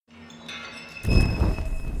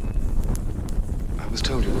was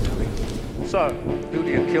told you were coming. So, who do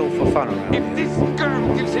you kill for fun around? If this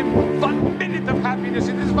girl gives him 1 minute of happiness,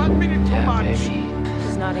 it is 1 minute too much. Baby.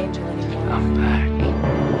 She's not Angel anymore. I'm back.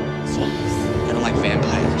 Jeez. I don't like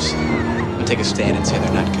vampires. I'll take a stand and say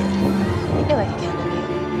they're not good. You're like a candle.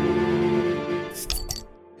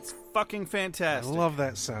 It's fucking I fantastic. love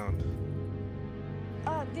that sound.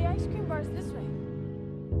 The ice cream bar is this way.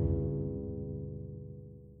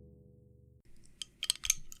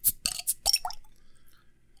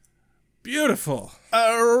 Beautiful.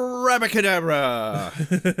 Rabacadabra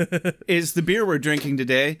is the beer we're drinking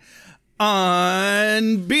today.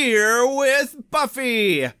 On Beer with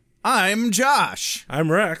Buffy. I'm Josh.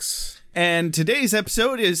 I'm Rex. And today's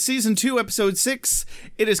episode is Season 2, Episode 6.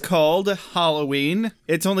 It is called Halloween.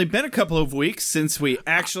 It's only been a couple of weeks since we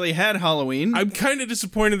actually had Halloween. I'm kind of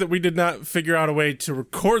disappointed that we did not figure out a way to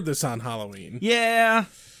record this on Halloween. Yeah.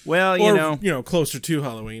 Well, Or, closer to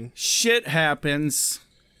Halloween. shit happens.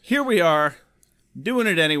 Here we are, doing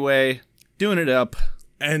it anyway, doing it up.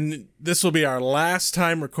 And this will be our last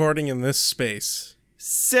time recording in this space.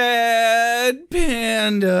 Sad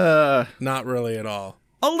panda. Not really at all.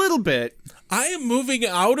 A little bit. I am moving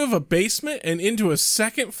out of a basement and into a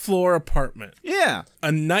second floor apartment. Yeah.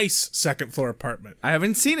 A nice second floor apartment. I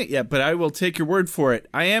haven't seen it yet, but I will take your word for it.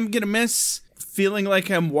 I am going to miss feeling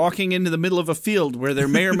like I'm walking into the middle of a field where there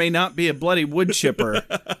may or may not be a bloody wood chipper.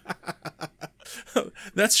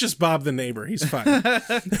 That's just Bob the neighbor. He's fine.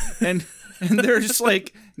 And there's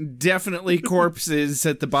like definitely corpses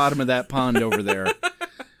at the bottom of that pond over there.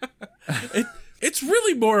 It's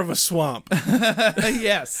really more of a swamp.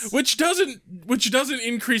 Yes. Which doesn't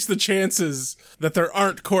increase the chances that there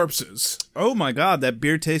aren't corpses. Oh my god, that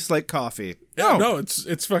beer tastes like coffee. Yeah, Oh, no,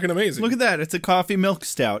 it's fucking amazing. look at that. It's a coffee milk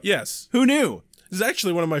stout. Yes. Who knew? This is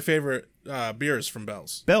actually one of my favorite beers from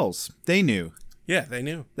Bell's. Bells. They knew. Yeah, they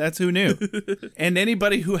knew. That's who knew. And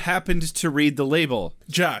anybody who happened to read the label.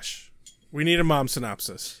 Josh, we need a mom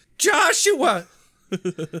synopsis. Joshua!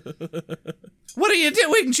 What are you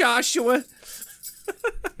doing, Joshua?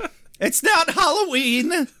 It's not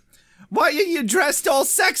Halloween. Why are you dressed all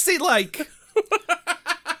sexy like?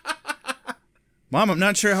 Mom, I'm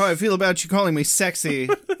not sure how I feel about you calling me sexy.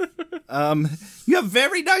 You have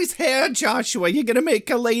very nice hair, Joshua. You're gonna make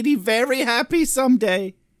a lady very happy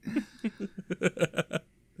someday.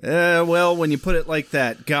 Well, when you put it like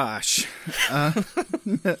that, gosh.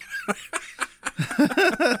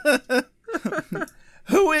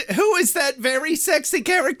 Who is that very sexy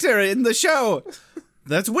character in the show?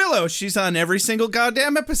 That's Willow. She's on every single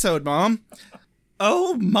goddamn episode, Mom.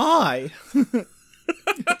 Oh my.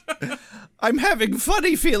 I'm having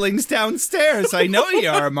funny feelings downstairs. I know you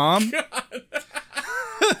are, Mom.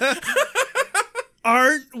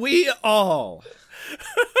 Aren't we all?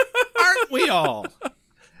 Aren't we all?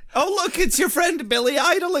 Oh, look, it's your friend Billy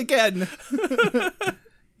Idol again.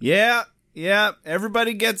 Yeah,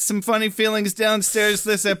 everybody gets some funny feelings downstairs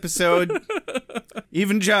this episode.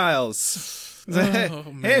 Even Giles. Oh,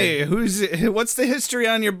 Hey, what's the history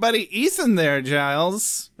on your buddy Ethan there,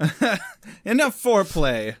 Giles? Enough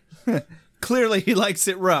foreplay. Clearly he likes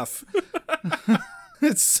it rough.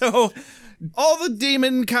 So, all the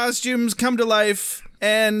demon costumes come to life,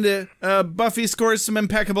 and Buffy scores some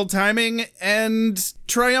impeccable timing and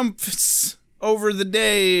triumphs over the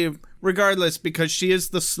day regardless, because she is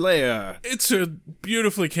the Slayer. It's a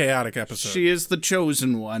beautifully chaotic episode. She is the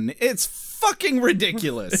chosen one. It's fucking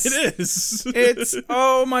ridiculous. It is. It's,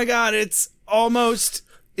 oh my god, it's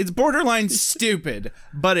borderline stupid,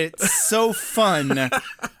 but it's so fun.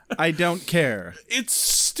 I don't care. It's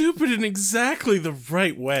stupid in exactly the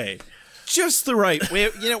right way. Just the right way.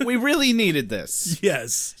 We really needed this.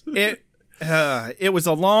 Yes. It was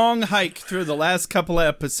a long hike through the last couple of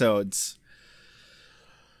episodes.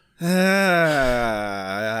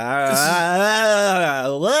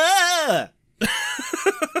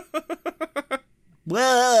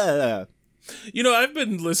 I've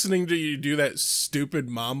been listening to you do that stupid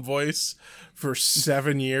mom voice for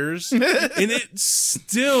 7 years, and it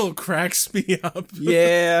still cracks me up.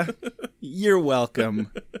 Yeah, you're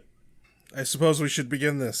welcome. I suppose we should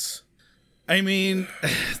begin this. I mean,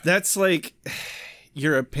 that's like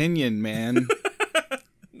your opinion, man.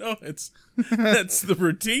 No, that's the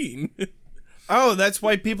routine. Oh, that's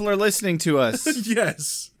why people are listening to us.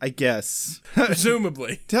 Yes. I guess.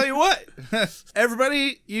 Presumably. Tell you what,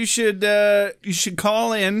 everybody, you should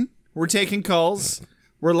call in. We're taking calls.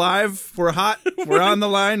 We're live. We're hot. We're on the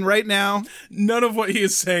line right now. None of what he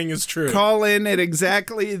is saying is true. Call in at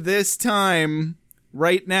exactly this time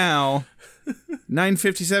right now.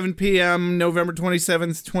 9:57 p.m., November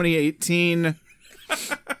 27th, 2018.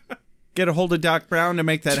 Get a hold of Doc Brown to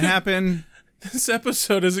make that happen. This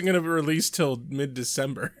episode isn't going to be released till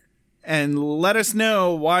mid-December. And let us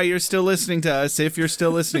know why you're still listening to us, if you're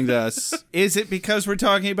still listening to us. Is it because we're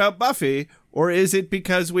talking about Buffy, or is it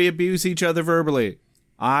because we abuse each other verbally?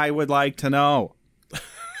 I would like to know.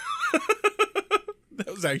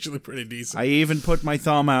 That was actually pretty decent. I even put my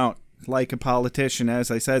thumb out like a politician as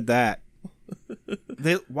I said that.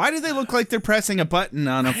 Why do they look like they're pressing a button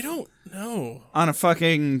on I don't know. on a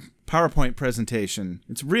fucking PowerPoint presentation?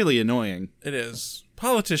 It's really annoying. It is.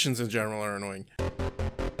 Politicians in general are annoying.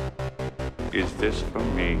 Is this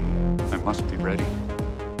from me? I must be ready.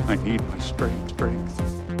 I need my strength.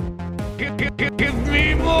 Give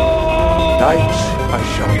me more! Night,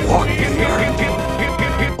 I shall walk the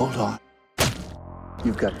earth. Hold on.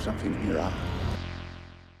 You've got something here, huh?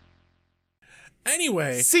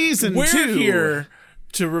 Anyway, Season we're 2. here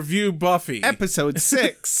to review Buffy. Episode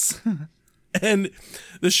 6. And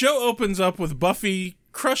the show opens up with Buffy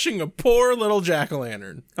crushing a poor little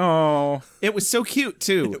jack-o'-lantern. Oh, it was so cute,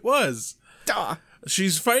 too. It was. Duh.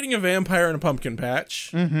 She's fighting a vampire in a pumpkin patch.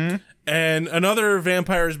 Mm-hmm. And another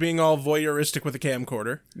vampire is being all voyeuristic with a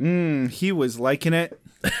camcorder. He was liking it.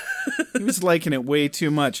 He was liking it way too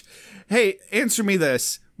much. Hey, answer me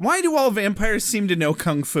this. Why do all vampires seem to know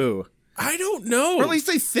Kung Fu? I don't know. Or at least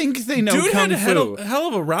they think they know Dude Kung had Fu. a hell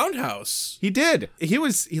of a roundhouse. He did. He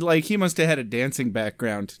must have had a dancing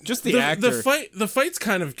background. Just the actor. The fight's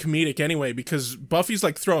kind of comedic anyway, because Buffy's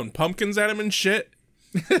like throwing pumpkins at him and shit.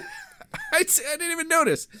 I didn't even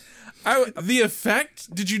notice. The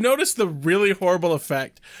effect, did you notice the really horrible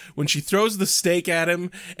effect when she throws the stake at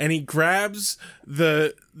him and he grabs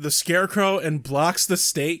the scarecrow and blocks the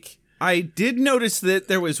stake? I did notice that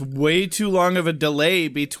there was way too long of a delay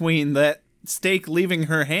between that stake leaving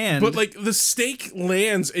her hand. But like the stake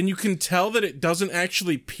lands and you can tell that it doesn't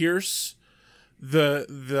actually pierce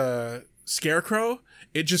the scarecrow.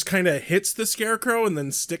 It just kind of hits the scarecrow and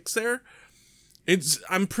then sticks there.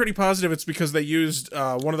 I'm pretty positive it's because they used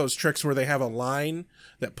one of those tricks where they have a line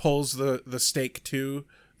that pulls the stake to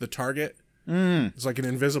the target. It's like an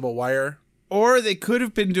invisible wire. Or they could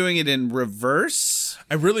have been doing it in reverse.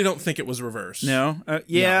 I really don't think it was reverse. No?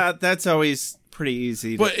 Yeah, that's always pretty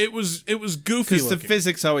easy. But it was goofy because the looking.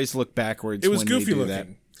 physics always look backwards. It was when goofy they do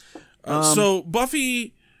looking. that. So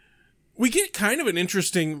Buffy, we get kind of an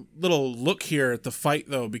interesting little look here at the fight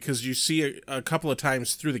though, because you see a couple of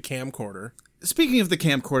times through the camcorder. Speaking of the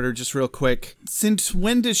camcorder, just real quick, since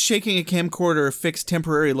when does shaking a camcorder fix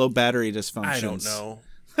temporary low battery dysfunctions? I don't know.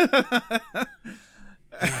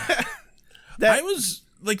 I was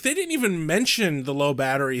like, they didn't even mention the low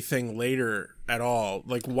battery thing later at all.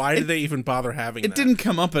 Like, why did they even bother having It that? didn't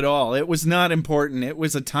come up at all. It was not important. It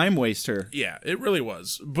was a time waster. Yeah, it really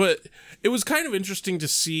was. But it was kind of interesting to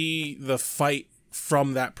see the fight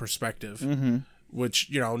from that perspective. Mm-hmm. Which,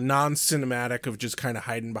 non-cinematic of just kind of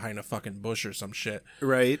hiding behind a fucking bush or some shit.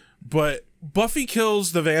 Right. But Buffy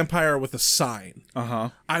kills the vampire with a sign. Uh-huh.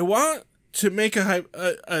 I want to make I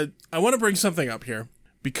want to bring something up here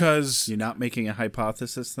because You're not making a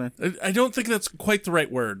hypothesis then? I don't think that's quite the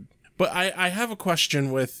right word. But I have a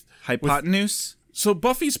question with Hypotenuse? so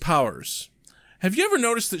Buffy's powers. Have you ever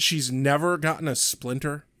noticed that she's never gotten a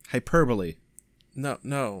splinter? Hyperbole.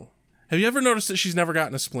 No. Have you ever noticed that she's never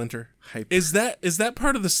gotten a splinter? Hyper- Is that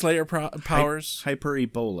part of the Slayer powers? Hyper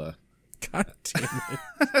Ebola. God damn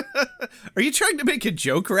it. Are you trying to make a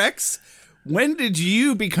joke, Rex? When did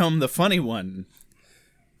you become the funny one?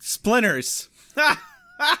 Splinters.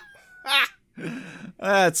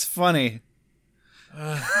 That's funny.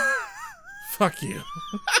 Fuck you.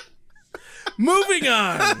 Moving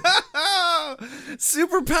on.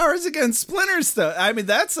 Superpowers against Splinters, though. I mean,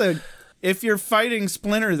 if you're fighting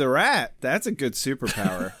Splinter the Rat, that's a good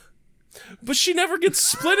superpower. But she never gets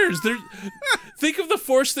splinters. Think of the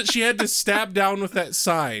force that she had to stab down with that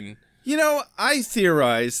sign. I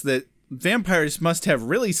theorize that vampires must have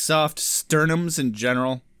really soft sternums in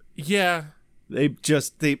general. Yeah,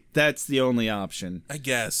 That's the only option. I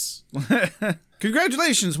guess.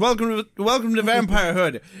 Congratulations, welcome to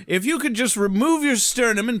Vampirehood. If you could just remove your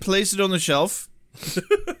sternum and place it on the shelf.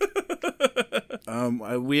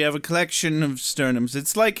 We have a collection of sternums.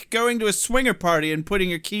 It's like going to a swinger party and putting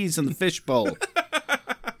your keys in the fishbowl.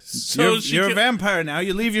 So you're a vampire now.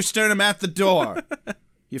 You leave your sternum at the door.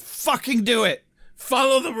 You fucking do it.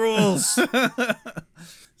 Follow the rules.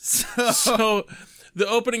 So the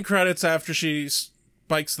opening credits after she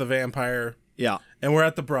spikes the vampire. Yeah. And we're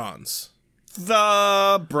at the Bronze.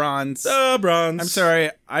 The Bronze. The Bronze. I'm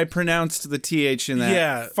sorry, I pronounced the TH in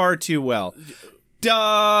that far too well.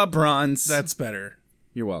 Duh, Bronze. That's better.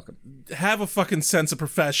 You're welcome. Have a fucking sense of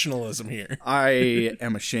professionalism here. I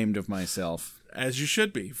am ashamed of myself. As you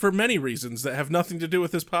should be, for many reasons that have nothing to do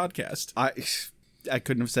with this podcast. I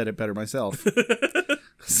couldn't have said it better myself.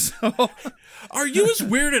 So, are you as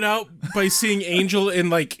weirded out by seeing Angel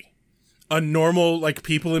in like a normal like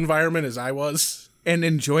people environment as I was? And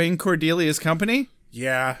enjoying Cordelia's company?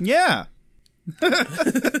 Yeah. Yeah.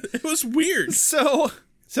 It was weird. So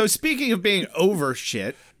speaking of being over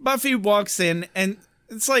shit, Buffy walks in and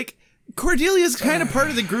it's like, Cordelia's kind of part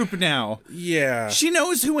of the group now. Yeah. She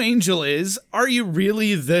knows who Angel is. Are you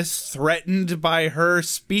really this threatened by her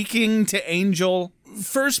speaking to Angel?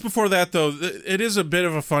 First, before that, though, it is a bit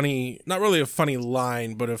of a funny, not really a funny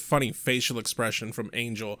line, but a funny facial expression from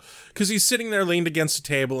Angel. Because he's sitting there leaned against a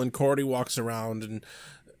table, and Cordy walks around and,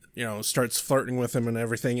 you know, starts flirting with him and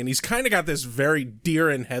everything. And he's kind of got this very deer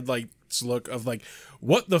in headlights look of like,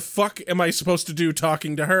 what the fuck am I supposed to do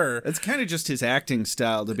talking to her? It's kind of just his acting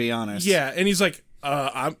style, to be honest. Yeah, and he's like,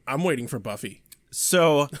 I'm waiting for Buffy.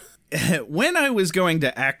 So, when I was going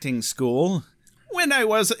to acting school, when I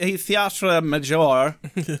was a theatre major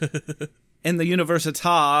in the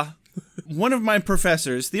Università, one of my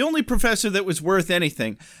professors, the only professor that was worth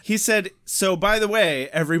anything, he said, so by the way,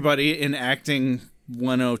 everybody in acting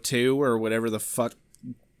 102 or whatever the fuck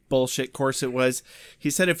bullshit course it was, he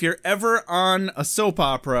said, if you're ever on a soap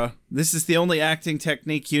opera, this is the only acting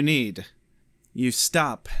technique you need. You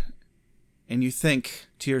stop and you think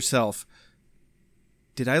to yourself,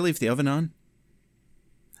 did I leave the oven on?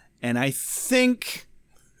 And I think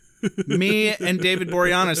me and David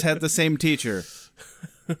Boreanaz had the same teacher.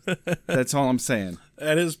 That's all I'm saying.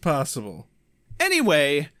 That is possible.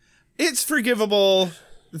 Anyway, it's forgivable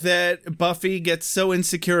that Buffy gets so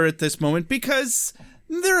insecure at this moment because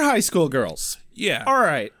they're high school girls. Yeah. All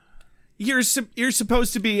right. You're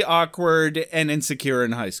supposed to be awkward and insecure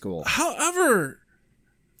in high school. However,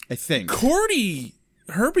 I think. Cordy,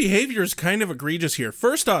 her behavior is kind of egregious here.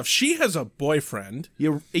 First off, she has a boyfriend.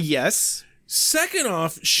 Yes. Second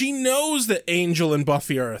off, she knows that Angel and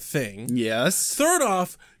Buffy are a thing. Yes. Third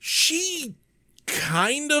off, she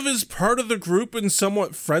kind of is part of the group and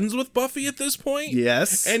somewhat friends with Buffy at this point.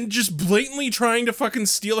 Yes. And just blatantly trying to fucking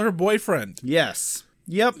steal her boyfriend. Yes.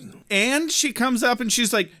 Yep. And she comes up and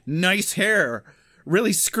she's like, nice hair.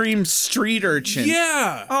 Really screams street urchin.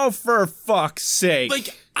 Yeah. Oh, for fuck's sake.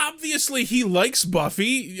 Like, obviously he likes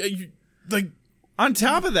Buffy. Like, on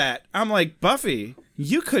top of that, I'm like, Buffy,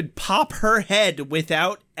 you could pop her head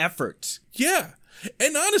without effort. yeah.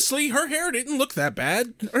 And honestly, her hair didn't look that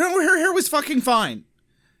bad. Her hair was fucking fine.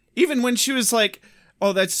 Even when she was like,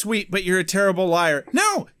 oh, that's sweet, but you're a terrible liar.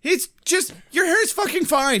 No, it's just, your hair's fucking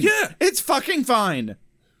fine. Yeah. It's fucking fine.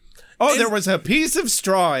 Oh, And- there was a piece of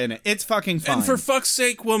straw in it. It's fucking fine. And for fuck's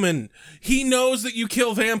sake, woman, he knows that you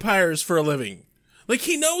kill vampires for a living. Like,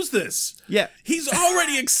 he knows this. Yeah. He's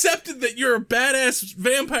already accepted that you're a badass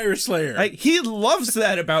vampire slayer. He loves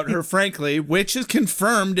that about her, frankly, which is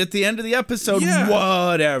confirmed at the end of the episode. Yeah.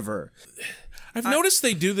 Whatever. I've noticed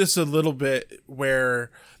they do this a little bit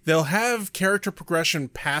where they'll have character progression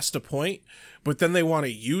past a point, but then they want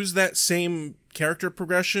to use that same character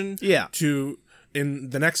progression to,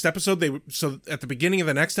 in the next episode, so at the beginning of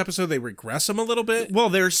the next episode, they regress them a little bit. Well,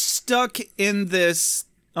 they're stuck in this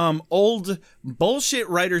old bullshit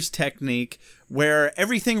writer's technique where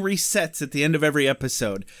everything resets at the end of every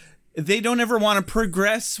episode. They don't ever want to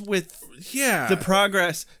progress with the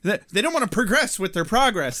progress. They don't want to progress with their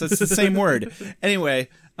progress. That's the same word. Anyway,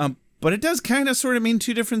 but it does kind of sort of mean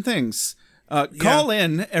two different things. Call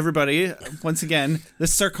in, everybody. Once again,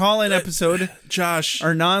 this is our call-in episode. Josh.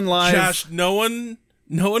 Our non-live. Josh, no one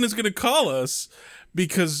is going to call us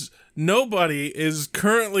because nobody is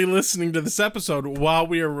currently listening to this episode while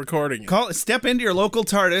we are recording it. Step into your local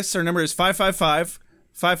TARDIS. Our number is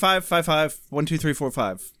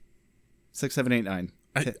 555-5555-12345. 6789.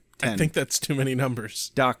 I think that's too many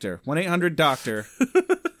numbers. Doctor. 1-800-DOCTOR.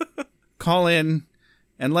 Call in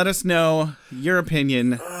and let us know your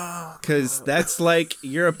opinion, because that's like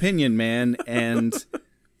your opinion, man, and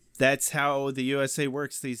that's how the USA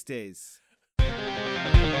works these days.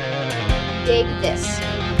 Dig this.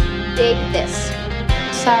 Dig this.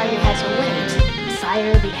 Sorry you had to wait.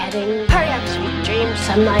 Fire, beheading. Hurry up, sweet dreams.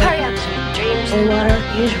 Sunlight. Hurry up, sweet dreams. Cold water,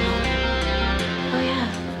 usual. Oh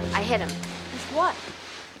yeah, I hit him. With what?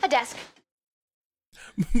 A desk.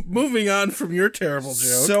 Moving on from your terrible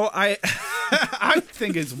joke. So I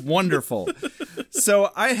think it's wonderful.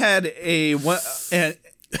 So I had an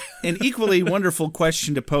equally wonderful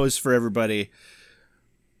question to pose for everybody.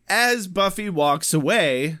 As Buffy walks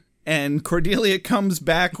away and Cordelia comes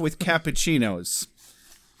back with cappuccinos.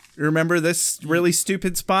 Remember this really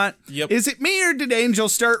stupid spot? Yep. Is it me or did Angel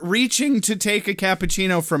start reaching to take a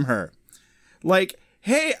cappuccino from her? Like,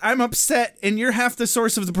 hey, I'm upset and you're half the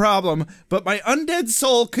source of the problem, but my undead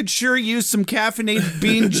soul could sure use some caffeinated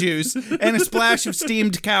bean juice and a splash of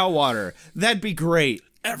steamed cow water. That'd be great.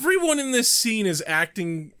 Everyone in this scene is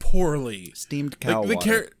acting poorly. Steamed cow Like,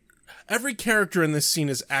 water. every character in this scene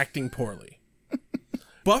is acting poorly.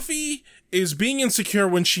 Buffy is being insecure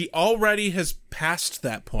when she already has passed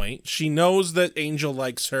that point. She knows that Angel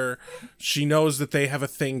likes her. She knows that they have a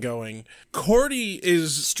thing going. Cordy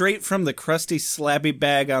is... Straight from the crusty slabby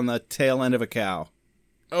bag on the tail end of a cow.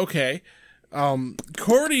 Okay.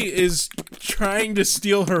 Cordy is trying to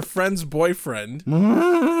steal her friend's boyfriend.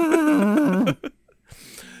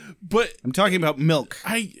 But I'm talking about milk.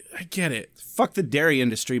 I get it. Fuck the dairy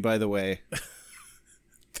industry, by the way.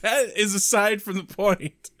 That is aside from the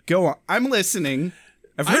point. Go on. I'm listening.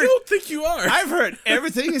 I don't think you are. I've heard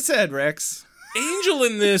everything you said, Rex. Angel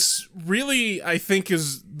in this really, I think,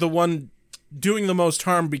 is the one doing the most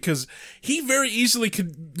harm because he very easily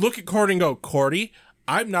could look at Cordy and go, Cordy,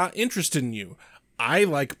 I'm not interested in you. I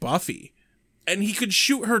like Buffy. And he could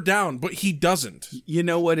shoot her down, but he doesn't. You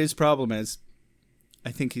know what his problem is? I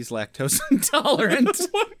think he's lactose intolerant.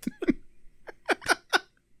 What?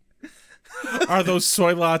 Are those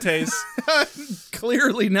soy lattes?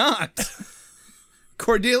 Clearly not.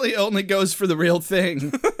 Cordelia only goes for the real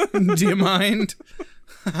thing. Do you mind?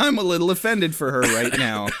 I'm a little offended for her right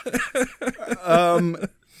now.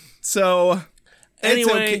 So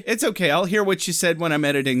Anyway. it's okay. I'll hear what you said when I'm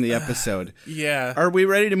editing the episode. Yeah. Are we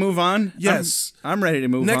ready to move on? Yes. I'm ready to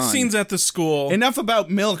move on. Next scene's at the school. Enough about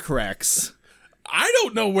milk, Rex. I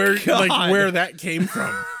don't know where where that came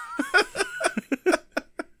from.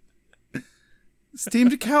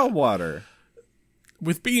 Steamed cow water.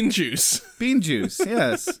 With bean juice. Bean juice,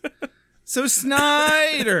 yes. So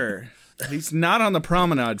Snyder. He's not on the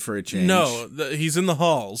promenade for a change. No, he's in the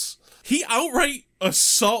halls. He outright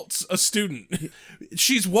assaults a student.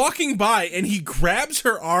 She's walking by and he grabs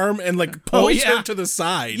her arm and pulls her to the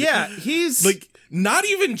side. Yeah, he's not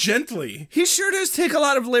even gently. He sure does take a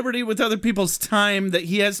lot of liberty with other people's time that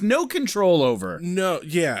he has no control over. No,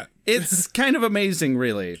 yeah. It's kind of amazing,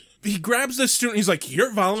 really. He grabs this student, he's like,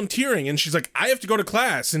 you're volunteering, and she's like, I have to go to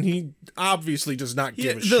class, and he obviously does not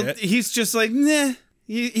give a shit. He's just like, nah.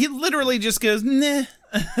 He literally just goes, nah.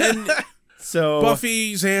 And so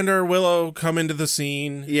Buffy, Xander, Willow come into the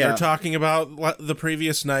scene. Yeah. They're talking about the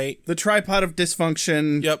previous night. The tripod of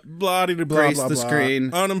dysfunction. Yep, blah-de-blah, Grace blah, the blah.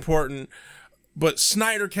 screen. Unimportant. But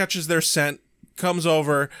Snyder catches their scent, comes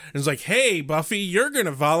over, and is like, hey, Buffy, you're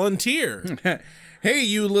gonna volunteer. Hey,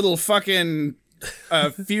 you little fucking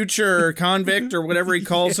future convict or whatever he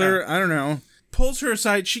calls her. I don't know. Pulls her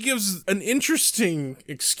aside. She gives an interesting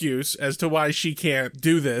excuse as to why she can't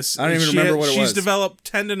do this. I don't even remember what it was. She's developed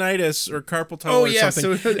tendonitis or carpal tunnel or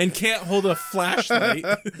something and can't hold a flashlight.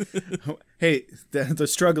 Hey, the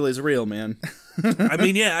struggle is real, man. I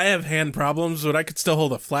mean, yeah, I have hand problems, but I could still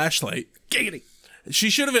hold a flashlight. Giggity. She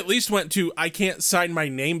should have at least went to, I can't sign my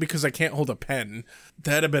name because I can't hold a pen.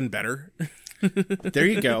 That'd have been better. There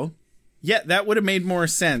you go. Yeah, that would have made more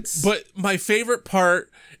sense. But my favorite part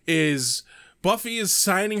is Buffy is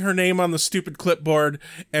signing her name on the stupid clipboard,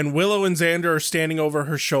 and Willow and Xander are standing over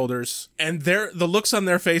her shoulders. And the looks on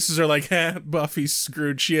their faces are like, Buffy's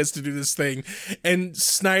screwed. She has to do this thing. And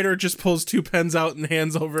Snyder just pulls 2 pens out and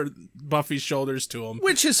hands over Buffy's shoulders to him.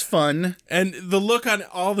 Which is fun. And the look on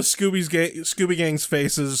all the Scooby Gang's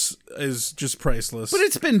faces is just priceless. But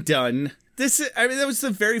it's been done. That was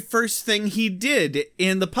the very first thing he did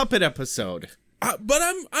in the puppet episode. But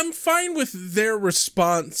I'm fine with their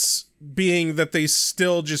response being that they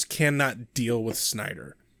still just cannot deal with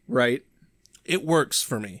Snyder. Right. It works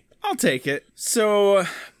for me. I'll take it. So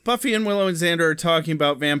Buffy and Willow and Xander are talking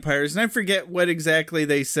about vampires, and I forget what exactly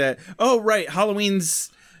they said. Oh, right. Halloween's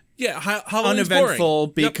Halloween's uneventful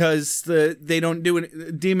boring. because they don't do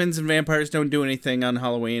demons and vampires don't do anything on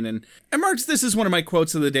Halloween. And Marks, this is one of my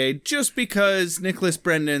quotes of the day, just because Nicholas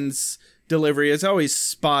Brendan's delivery is always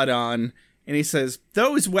spot on. And he says,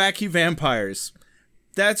 "Those wacky vampires.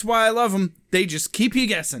 That's why I love them. They just keep you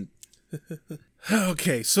guessing."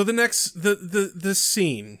 Okay, so the next the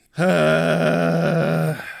scene.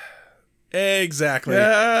 Exactly.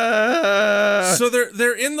 So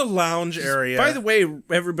they're in the lounge area. By the way,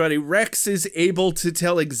 everybody, Rex is able to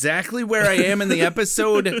tell exactly where I am in the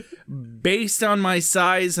episode based on my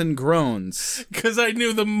sighs and groans. Because I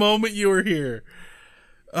knew the moment you were here.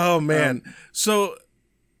 Oh man. So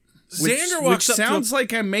Xander walks up sounds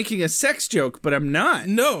like I'm making a sex joke, but I'm not.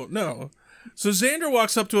 No. So Xander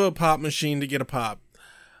walks up to a pop machine to get a pop.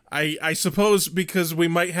 I suppose because we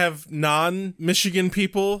might have non-Michigan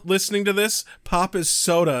people listening to this, pop is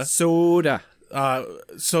soda. Soda.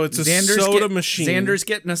 So it's a soda machine. Xander's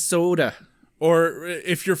getting a soda. Or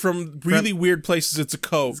if you're from really weird places, it's a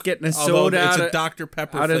Coke. He's getting a Although soda it's out a of- Dr.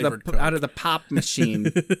 Pepper out of flavored the Coke. out of the pop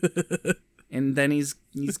machine. And then he's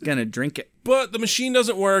gonna drink it. But the machine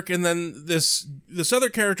doesn't work, and then this other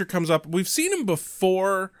character comes up. We've seen him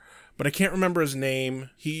before, but I can't remember his name.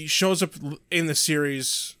 He shows up in the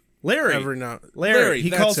series Larry. every now. Larry. He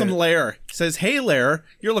that's calls him it. Lair. Says, "Hey, Lair,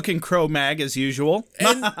 you're looking Cro-Mag as usual."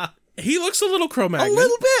 And he looks a little A Cro-Magnon.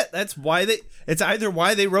 little bit. That's why it's either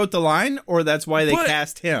why they wrote the line or that's why they But-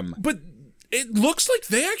 cast him. But it looks like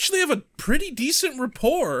they actually have a pretty decent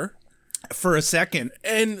rapport. For a second.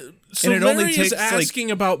 And so And it only Larry takes, is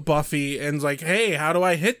asking about Buffy and like, hey, how do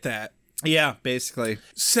I hit that? Yeah, basically.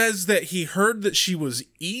 Says that he heard that she was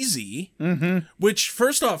easy. Mm-hmm. Which,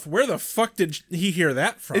 first off, where the fuck did he hear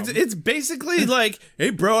that from? It's basically like,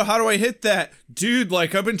 hey, bro, how do I hit that? Dude,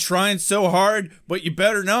 like, I've been trying so hard, but you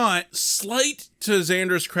better not. Slight to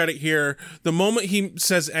Xander's credit here. The moment he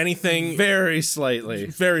says anything... Very slightly.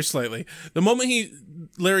 Very slightly. The moment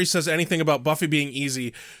Larry says anything about Buffy being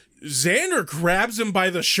easy, Xander grabs him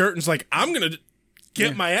by the shirt and's like, I'm gonna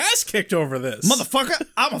get my ass kicked over this. Motherfucker,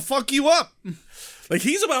 I'm gonna fuck you up. Like,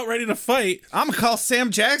 he's about ready to fight. I'm gonna call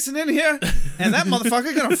Sam Jackson in here, and that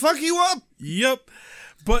motherfucker gonna fuck you up. Yep.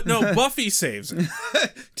 But no, Buffy saves him.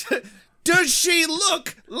 Does she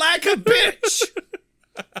look like a bitch?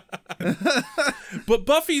 But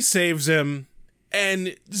Buffy saves him,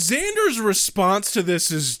 and Xander's response to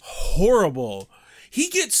this is horrible. He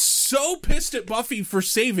gets so pissed at Buffy for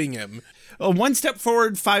saving him. One step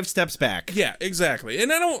forward, 5 steps back. Yeah, exactly.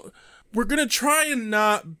 And we're going to try and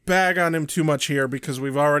not bag on him too much here because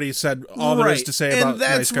we've already said all there is to say about and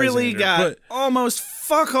that's Nice Guy really Xander. got But almost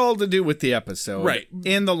fuck all to do with the episode. Right.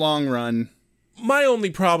 In the long run. my only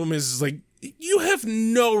problem is like, you have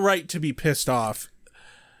no right to be pissed off.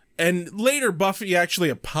 And later, Buffy actually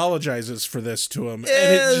apologizes for this to him. And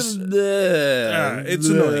it just... it's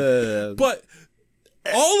annoying. But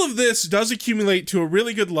all of this does accumulate to a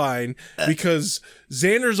really good line because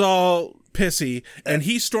Xander's all pissy and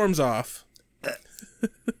he storms off.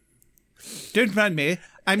 Don't mind me.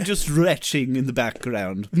 I'm just retching in the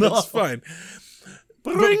background. That's fine.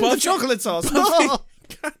 Bring the Buffy- chocolate sauce. God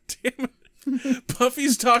damn it.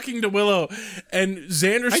 Buffy's talking to Willow and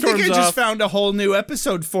Xander I storms think I just off. found a whole new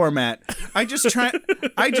episode format. I just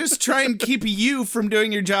try and keep you from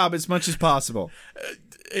doing your job as much as possible.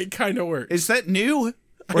 It kind of works. Is that new?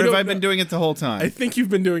 Or have don't I been know. doing it the whole time? I think you've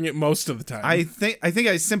been doing it most of the time. I think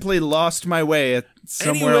I simply lost my way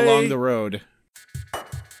somewhere Anyway. along the road.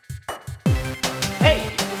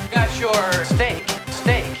 Hey, got your steak.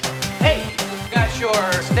 Hey, got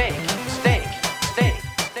your steak.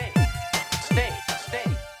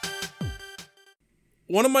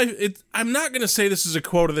 One of I'm not going to say this is a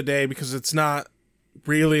quote of the day because it's not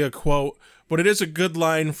really a quote, but it is a good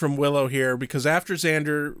line from Willow here because after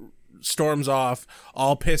Xander storms off,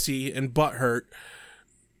 all pissy and butthurt,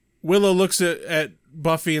 Willow looks at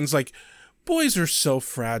Buffy and's like, boys are so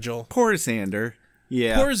fragile. Poor Xander.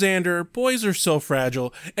 Yeah. Poor Xander, boys are so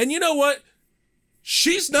fragile. And you know what?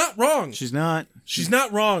 She's not wrong. She's not. She's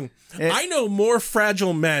not wrong. I know more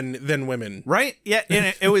fragile men than women. Right? Yeah,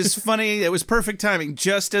 and it was funny. It was perfect timing.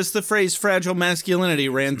 Just as the phrase fragile masculinity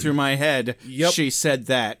ran through my head, Yep. she said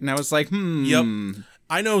that. And I was like, Yep.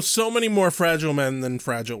 I know so many more fragile men than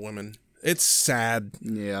fragile women. It's sad.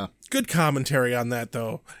 Yeah. Good commentary on that,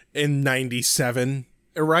 though, in 97.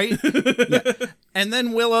 Right? Yeah. And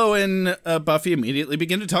then Willow and Buffy immediately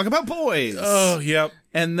begin to talk about boys. Oh, yep.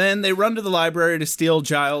 And then they run to the library to steal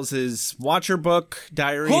Giles's Watcher book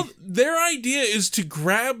diary. Well, their idea is to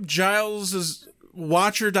grab Giles's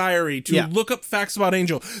Watcher diary to Yeah. look up facts about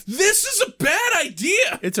Angel. This is a bad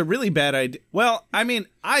idea! It's a really bad idea. Well, I mean,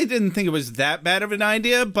 I didn't think it was that bad of an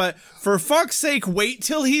idea, but for fuck's sake, wait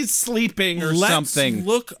till he's sleeping or Let's something.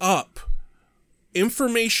 look up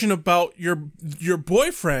information about your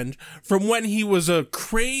boyfriend from when he was a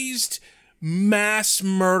crazed mass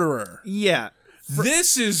murderer. Yeah.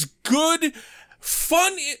 This is good,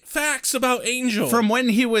 fun facts about Angel. From when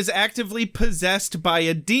he was actively possessed by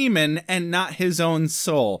a demon and not his own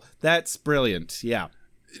soul. That's brilliant. Yeah.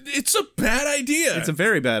 It's a bad idea. It's a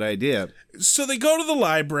very bad idea. So they go to the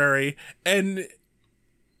library and,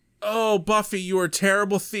 oh, Buffy, you are a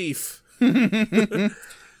terrible thief.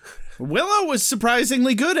 Willow was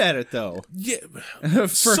surprisingly good at it, though. Yeah,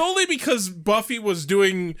 solely because Buffy was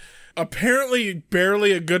doing apparently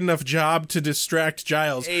barely a good enough job to distract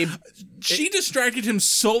Giles. She distracted him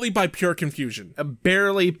solely by pure confusion. A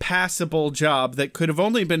barely passable job that could have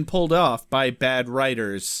only been pulled off by bad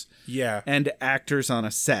writers Yeah. and actors on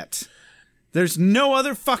a set. There's no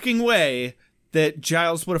other fucking way that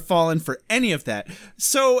Giles would have fallen for any of that.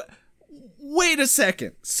 So, wait a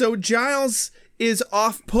second. So Giles is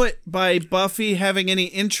off-put by Buffy having any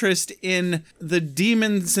interest in the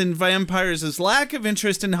demons and vampires' lack of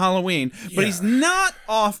interest in Halloween, but he's not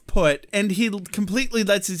off-put, and he completely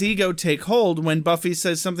lets his ego take hold when Buffy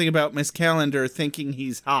says something about Miss Calendar thinking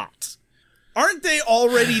he's hot. Aren't they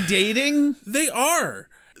already dating? They are.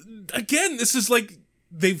 Again, this is like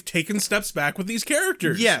they've taken steps back with these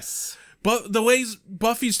characters. Yes. But the ways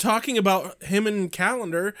Buffy's talking about him and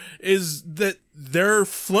Calendar is that they're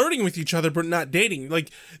flirting with each other but not dating.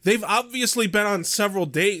 Like, they've obviously been on several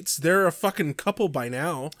dates. They're a fucking couple by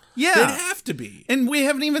now. Yeah. They'd have to be. And we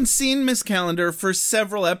haven't even seen Miss Calendar for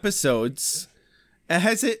several episodes.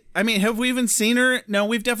 Have we even seen her? No,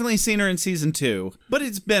 we've definitely seen her in season 2. But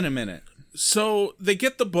it's been a minute. So, they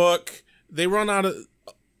get the book. They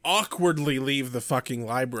awkwardly leave the fucking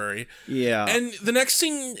library. Yeah. And the next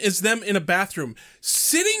scene is them in a bathroom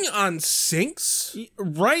sitting on sinks.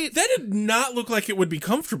 Right? That did not look like it would be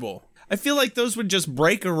comfortable. I feel like those would just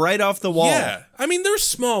break right off the wall. Yeah. I mean, they're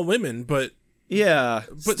small women, but... Yeah.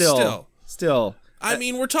 But still. I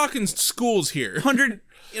mean, we're talking schools here. 100...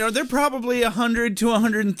 they're probably 100 to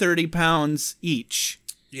 130 pounds each.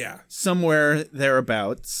 Yeah. Somewhere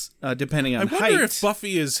thereabouts, depending on height. I wonder if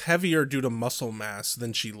Buffy is heavier due to muscle mass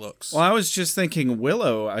than she looks. Well, I was just thinking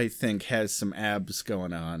Willow, I think, has some abs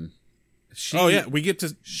going on. She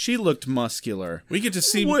looked muscular. We get to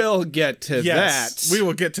see... We'll get to that. We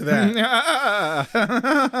will get to that.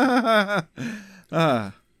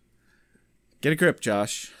 Get a grip,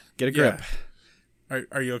 Josh. Get a grip. Yeah.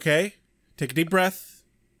 Are you okay? Take a deep breath.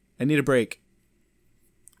 I need a break.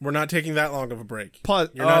 We're not taking that long of a break.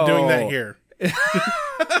 You're not doing that here.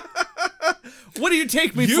 What do you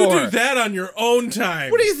take me for? You do that on your own time.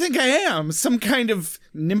 What do you think I am? Some kind of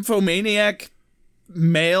nymphomaniac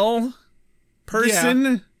male person?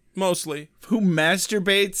 Yeah, mostly. Who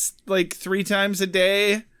masturbates like 3 times a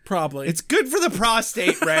day? Probably. It's good for the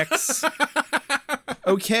prostate, Rex.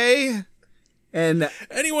 Okay? And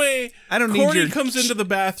anyway, Cordy comes into the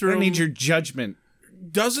bathroom. I don't need your judgment.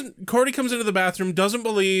 Cordy comes into the bathroom, doesn't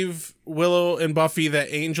believe Willow and Buffy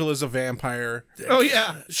that Angel is a vampire. Oh,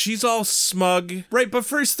 yeah. She's all smug. Right, but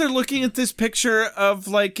first they're looking at this picture of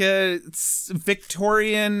like a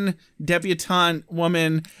Victorian debutante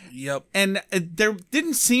woman. Yep. And there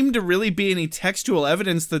didn't seem to really be any textual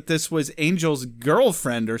evidence that this was Angel's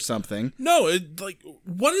girlfriend or something. No,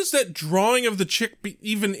 what is that drawing of the chick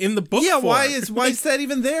even in the book? Yeah, for? why is that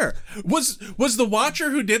even there? Was the Watcher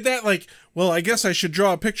who did that like, well, I guess I should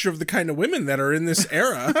draw a picture of the kind of women that are in this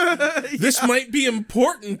era. This might be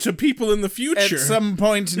important to people in the future. At some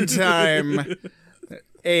point in time,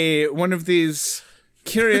 one of these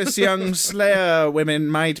curious young Slayer women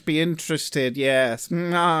might be interested, yes.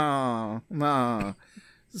 No.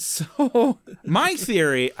 So, my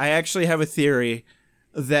theory, I actually have a theory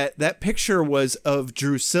that picture was of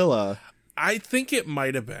Drusilla. I think it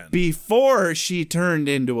might have been. Before she turned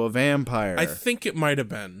into a vampire. I think it might have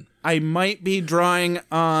been. I might be drawing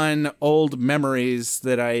on old memories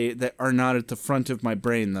that are not at the front of my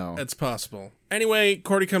brain, though. It's possible. Anyway,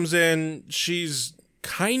 Cordy comes in. She's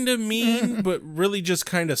kind of mean, but really just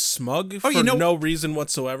kind of smug for no reason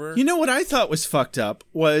whatsoever. You know what I thought was fucked up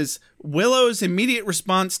was Willow's immediate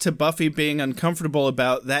response to Buffy being uncomfortable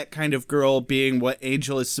about that kind of girl being what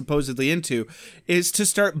Angel is supposedly into is to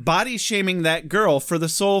start body shaming that girl for the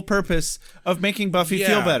sole purpose of making Buffy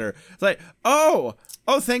feel better. Like, oh,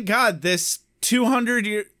 thank God this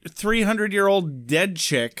 300-year-old dead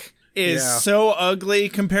chick is so ugly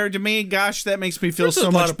compared to me. Gosh, that makes me feel so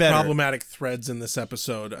much better. There's a lot of problematic threads in this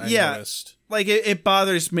episode, I noticed. Like, it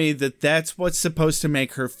bothers me that that's what's supposed to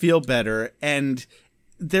make her feel better, and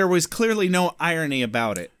there was clearly no irony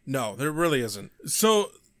about it. No, there really isn't.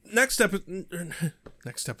 So, next episode.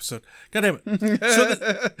 God damn it.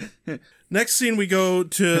 So, next scene, we go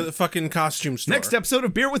to the fucking costume store. Next episode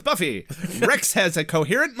of Beer with Buffy. Rex has a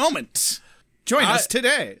coherent moment. Join us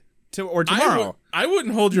today. Or tomorrow. I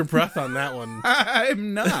wouldn't hold your breath on that one.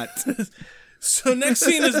 I'm not. So next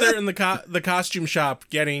scene is they're in the costume shop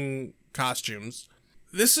getting costumes.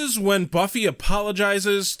 This is when Buffy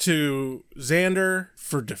apologizes to Xander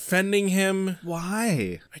for defending him.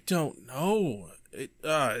 Why? I don't know.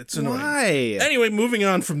 It's annoying. Why? Anyway, moving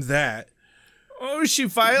on from that. Oh, she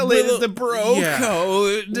violated the bro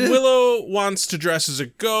code. Willow wants to dress as a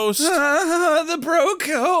ghost. The bro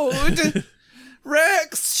code.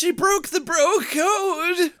 Rex, she broke the bro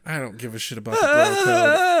code. I don't give a shit about the bro code.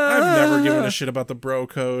 I've never given a shit about the bro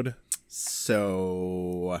code.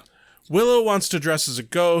 So, Willow wants to dress as a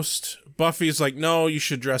ghost. Buffy's like, no, you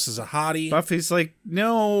should dress as a hottie. Buffy's like,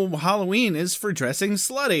 no, Halloween is for dressing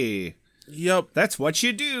slutty. Yep. That's what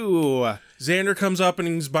you do. Xander comes up and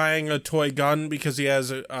he's buying a toy gun because he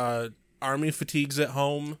has army fatigues at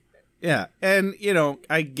home. Yeah, and, you know,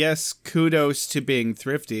 I guess kudos to being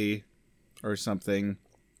thrifty or something.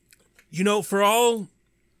 You know, for all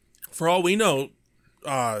we know,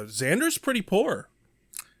 Xander's pretty poor.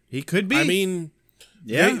 He could be. I mean,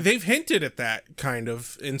 yeah. they've hinted at that, kind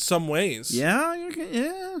of, in some ways. Yeah,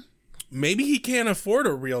 yeah. Maybe he can't afford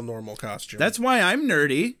a real normal costume. That's why I'm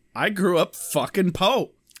nerdy. I grew up fucking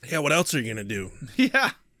Poe. Yeah, what else are you gonna do?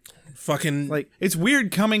 Yeah. Fucking... Like, it's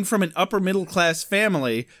weird coming from an upper middle class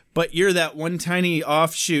family, but you're that one tiny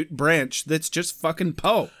offshoot branch that's just fucking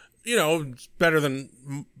Poe. You know, it's better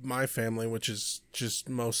than my family, which is just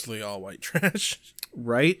mostly all white trash.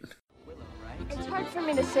 Right? It's hard for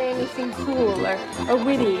me to say anything cool or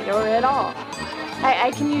witty or at all.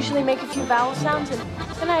 I can usually make a few vowel sounds and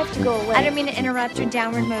then I have to go away. I don't mean to interrupt your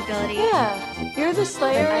downward mobility. Yeah, you're the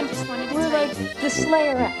Slayer I and just wanted to we're tell like you. the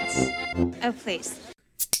Slayerettes. Oh, please.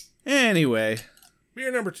 Anyway.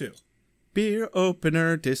 Beer number 2. Beer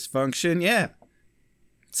opener dysfunction, yeah.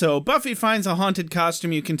 So Buffy finds a haunted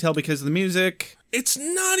costume, you can tell because of the music. It's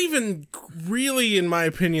not even really, in my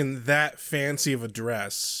opinion, that fancy of a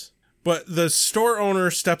dress. But the store owner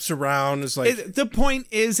steps around, is like... The point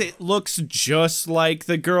is, it looks just like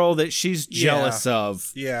the girl that she's jealous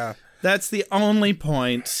of. Yeah. That's the only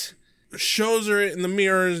point. Shows her it in the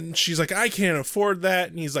mirror, and she's like, I can't afford that.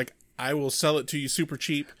 And he's like, I will sell it to you super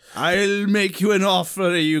cheap. I'll make you an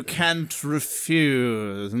offer you can't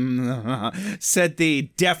refuse, said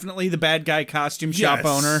definitely the bad guy costume shop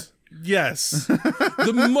owner. Yes.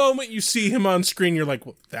 The moment you see him on screen, you're like,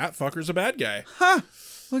 well, that fucker's a bad guy. Huh.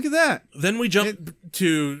 Look at that. Then we jump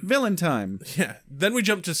to... Villain time. Yeah. Then we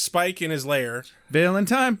jump to Spike in his lair. Villain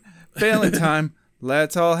time. Villain time.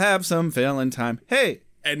 Let's all have some villain time. Hey.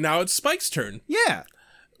 And now it's Spike's turn. Yeah.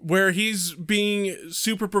 Where he's being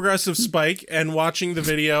super progressive Spike and watching the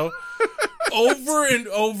video over and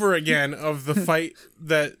over again of the fight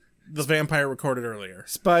that the vampire recorded earlier.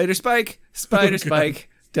 Spider Spike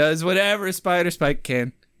does whatever Spider Spike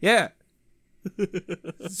can. Yeah.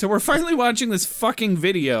 So we're finally watching this fucking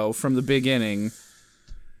video from the beginning.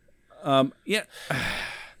 Yeah.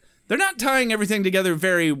 They're not tying everything together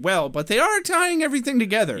very well, but they are tying everything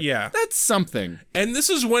together. Yeah. That's something. And this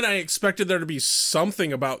is when I expected there to be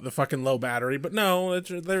something about the fucking low battery, but no,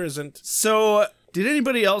 there isn't. So, did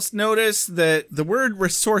anybody else notice that the word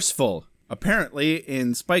resourceful, apparently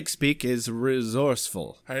in Spike speak, is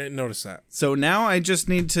resourceful? I didn't notice that. So now I just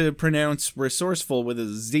need to pronounce resourceful with a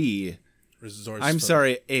Z. Resourceful. I'm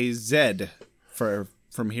sorry, a Z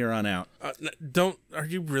from here on out. Are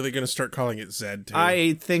you really going to start calling it Zed too?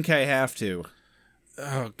 I think I have to.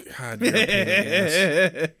 Oh, God. You're a pain in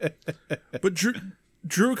the ass. But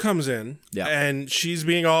Drew comes in, and she's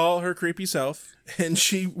being all her creepy self, and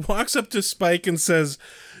she walks up to Spike and says,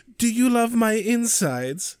 do you love my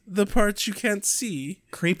insides, the parts you can't see?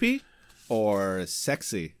 Creepy or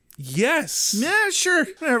sexy? Yes. Yeah, sure,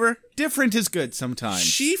 whatever. Different is good sometimes.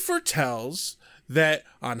 She foretells that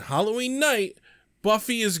on Halloween night,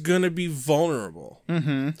 Buffy is gonna be vulnerable.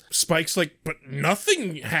 Mm-hmm. Spike's like, but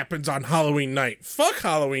nothing happens on Halloween night. Fuck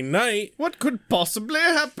Halloween night. What could possibly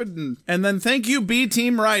happen? And then thank you,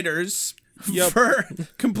 B-Team writers, for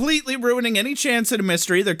completely ruining any chance at a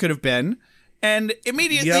mystery there could have been. And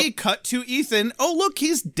immediately cut to Ethan. Oh, look,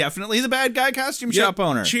 he's definitely the bad guy costume shop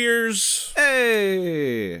owner. Cheers.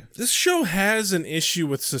 Hey. This show has an issue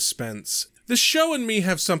with suspense. The show and me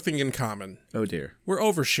have something in common. Oh, dear. We're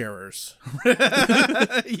oversharers.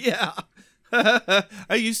 Yeah.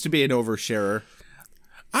 I used to be an oversharer.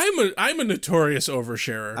 I'm a notorious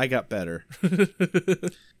oversharer. I got better.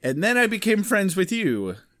 And then I became friends with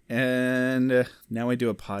you. And now I do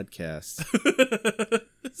a podcast.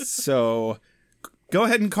 So go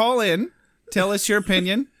ahead and call in. Tell us your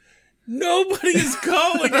opinion. Nobody is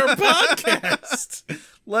calling our podcast.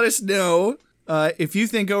 Let us know if you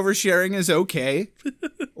think oversharing is okay.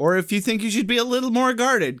 Or if you think you should be a little more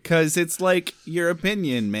guarded. Because it's like your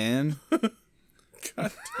opinion, man. God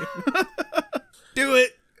damn. Do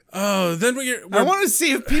it. Oh, then I want to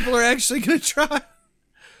see if people are actually going to try.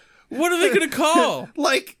 What are they going to call?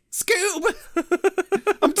 Like, Scoob.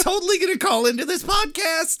 I'm totally going to call into this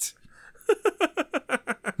podcast.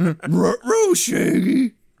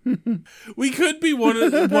 Shaggy. We could be one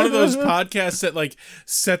of those podcasts that like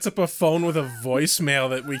sets up a phone with a voicemail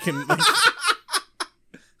that we can. Like,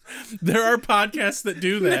 there are podcasts that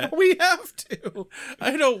do that. No, we have to.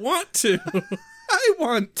 I don't want to. I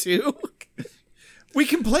want to. We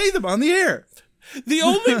can play them on the air. The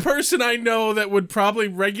only person I know that would probably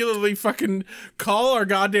regularly fucking call our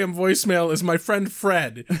goddamn voicemail is my friend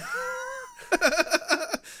Fred.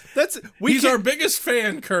 He's our biggest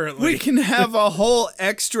fan currently. We can have a whole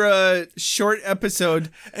extra short episode.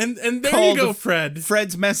 And there you go, Fred.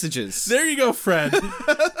 Fred's messages. There you go, Fred.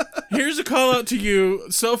 Here's a call out to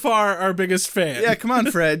you. So far, our biggest fan. Yeah, come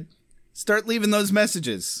on, Fred. Start leaving those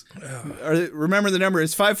messages. Remember the number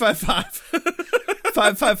is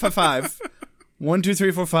 555-5555.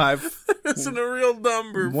 12345. It's not a real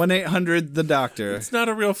number. 1-800-THE-DOCTOR. It's not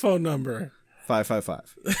a real phone number.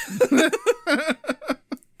 555.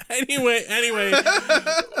 Anyway,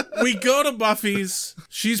 we go to Buffy's.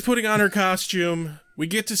 She's putting on her costume. We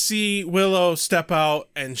get to see Willow step out,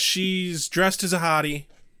 and she's dressed as a hottie.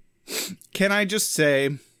 Can I just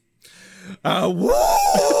say,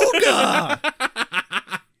 wooga!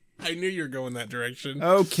 I knew you were going that direction.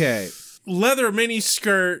 Okay. Leather mini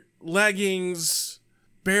skirt, leggings,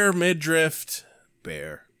 bare midriff.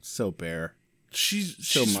 Bare. So bare. She's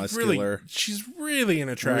muscular. She's really an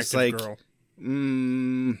attractive girl.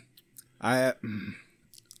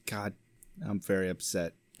 God, I'm very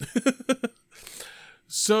upset.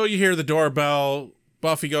 So you hear the doorbell.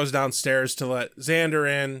 Buffy goes downstairs to let Xander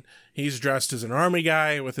in. He's dressed as an army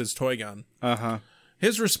guy with his toy gun. Uh-huh.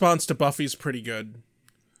 His response to Buffy's pretty good.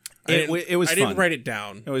 It was fun. I didn't write it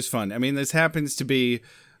down. It was fun. I mean, this happens to be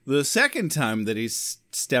the second time that he's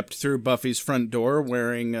stepped through Buffy's front door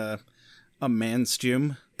wearing a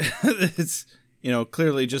manstume. It's,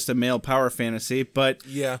 clearly just a male power fantasy. But,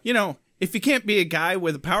 yeah. If you can't be a guy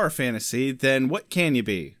with a power fantasy, then what can you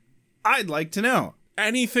be? I'd like to know.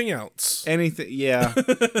 Anything else? Anything, yeah.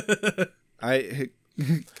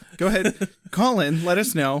 Go ahead, call in, let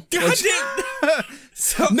us know. God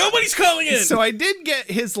damn! Nobody's calling in! So I did get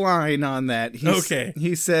his line on that. Okay.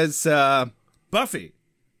 He says, Buffy,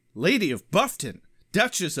 Lady of Buffton,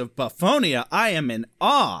 Duchess of Buffonia, I am in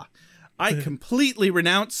awe. I completely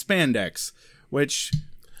renounce spandex, which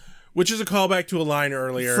is a callback to a line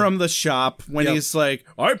earlier. From the shop, when he's like,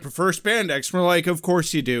 I prefer spandex. We're like, of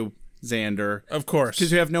course you do, Xander. Of course.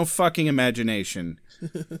 Because you have no fucking imagination.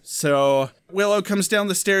 So Willow comes down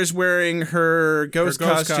the stairs wearing her ghost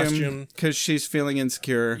costume because she's feeling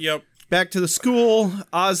insecure. Yep. Back to the school,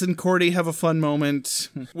 Oz and Cordy have a fun moment.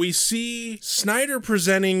 We see Snyder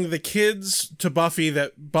presenting the kids to Buffy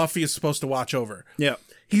that Buffy is supposed to watch over. Yeah.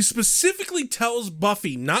 He specifically tells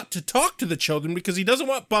Buffy not to talk to the children because he doesn't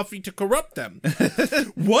want Buffy to corrupt them.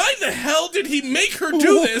 Why the hell did he make her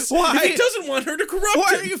do this if he doesn't want her to corrupt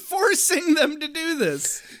Why him? are you forcing them to do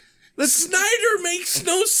this? Snyder makes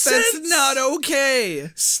no sense. That's not okay.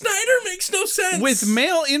 Snyder makes no sense. With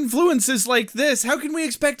male influences like this, how can we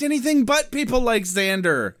expect anything but people like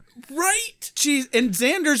Xander? Right? Jeez, and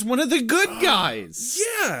Xander's one of the good guys.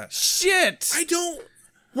 Yeah. Shit.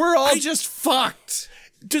 We're all just fucked.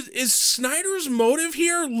 Is Snyder's motive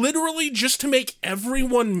here literally just to make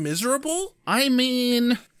everyone miserable? I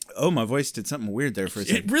mean... Oh, my voice did something weird there for a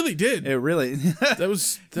second. It really did. It really... That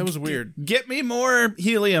was weird. Get me more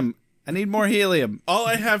helium. I need more helium. All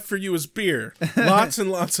I have for you is beer. Lots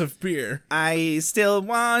and lots of beer. I still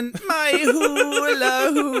want my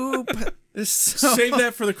hula hoop. Save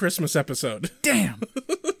that for the Christmas episode. Damn.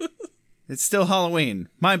 It's still Halloween.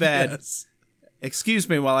 My bad. Yes. Excuse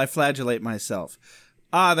me while I flagellate myself.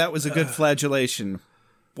 Ah, that was a good flagellation.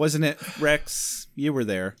 Wasn't it, Rex? You were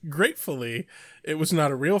there. Gratefully, it was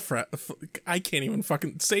not a real I can't even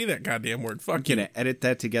fucking say that goddamn word. Fuck you. I'm gonna edit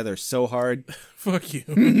that together so hard. Fuck you.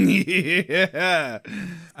 Yeah.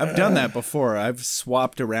 I've done that before. I've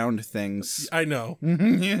swapped around things. I know.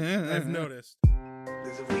 I've noticed.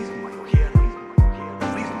 There's a reason why you're here.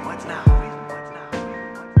 The reason what's now.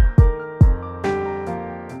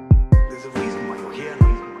 There's a reason why you're here.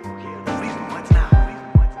 The reason what's now.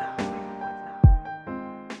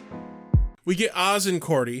 We get Oz and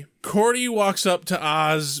Cordy. Cordy walks up to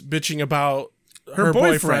Oz bitching about her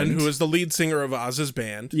boyfriend, who is the lead singer of Oz's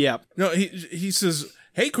band. Yep. No, he says,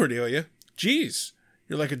 "Hey, Cordelia, geez,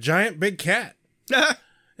 you're like a giant big cat."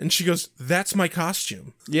 And she goes, "That's my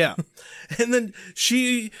costume." Yeah. And then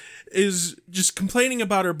she is just complaining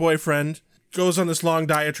about her boyfriend, goes on this long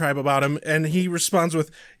diatribe about him, and he responds with,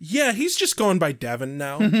 "Yeah, he's just going by Devin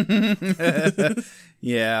now."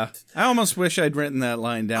 Yeah. I almost wish I'd written that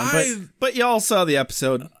line down, but y'all saw the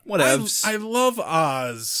episode. Whatevs. I love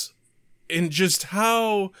Oz and just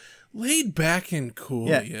how laid back and cool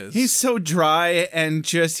he is. He's so dry and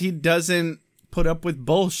just, he doesn't put up with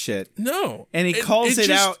bullshit. No. And he calls it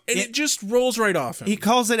out. And it just rolls right off him. He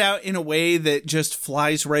calls it out in a way that just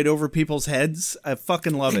flies right over people's heads. I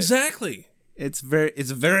fucking love it. Exactly. It's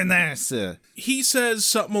very nice. He says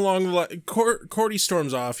something along the line. Cordy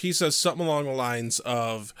storms off. He says something along the lines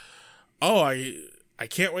of, "Oh, I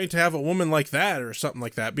can't wait to have a woman like that," or something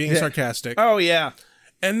like that, being sarcastic. Oh yeah.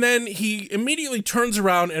 And then he immediately turns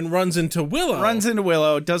around and runs into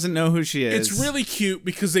Willow. Doesn't know who she is. It's really cute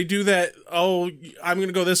because they do that. Oh, I'm going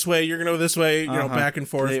to go this way. You're going to go this way. You know, back and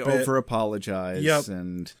forth. They over apologize. Yep.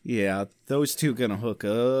 And yeah, those two gonna hook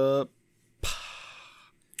up.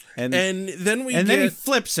 And then then he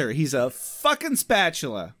flips her. He's a fucking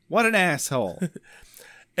spatula. What an asshole.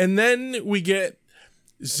 And then we get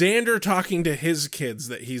Xander talking to his kids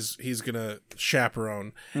that he's gonna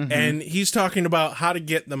chaperone, and he's talking about how to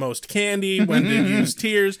get the most candy, when to use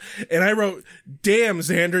tears, and I wrote, "Damn,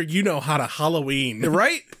 Xander, you know how to Halloween."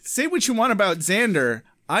 Right? Say what you want about Xander.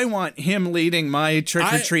 I want him leading my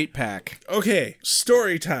trick-or-treat pack. Okay,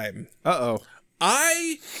 story time. Uh-oh.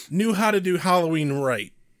 I knew how to do Halloween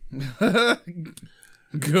right.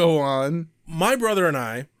 Go on. My brother and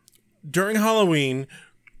I, during Halloween,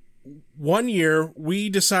 one year, we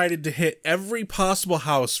decided to hit every possible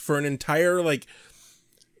house for an entire, like,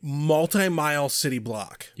 multi-mile city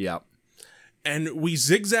block. Yep. And we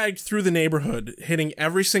zigzagged through the neighborhood, hitting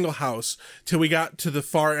every single house till we got to the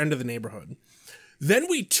far end of the neighborhood. Then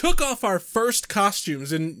we took off our first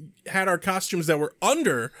costumes and had our costumes that were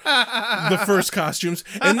under the first costumes,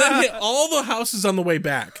 and then hit all the houses on the way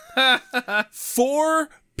back. 4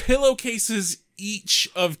 pillowcases each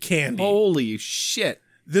of candy. Holy shit.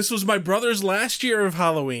 This was my brother's last year of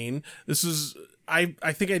Halloween. This was, I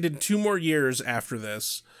think I did 2 more years after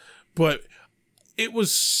this, but it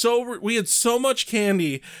was we had so much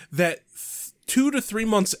candy that 2 to 3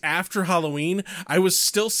 months after Halloween, I was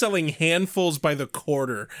still selling handfuls by the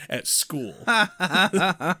quarter at school.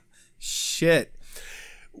 Shit.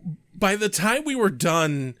 By the time we were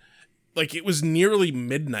done, like, it was nearly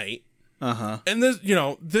midnight. Uh-huh. And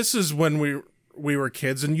this is when we were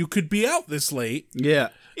kids, and you could be out this late. Yeah.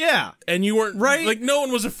 Yeah. And you weren't, right? Like, no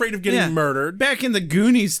one was afraid of getting murdered. Back in the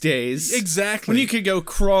Goonies days. Exactly. When you could go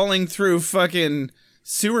crawling through fucking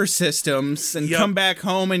sewer systems and come back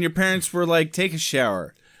home and your parents were like, take a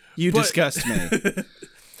shower. You disgust me.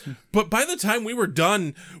 But by the time we were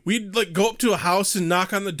done, we'd like go up to a house and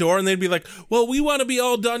knock on the door, and they'd be like, well, we want to be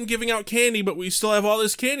all done giving out candy, but we still have all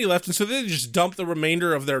this candy left. And so they'd just dump the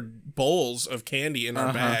remainder of their bowls of candy in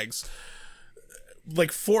our bags.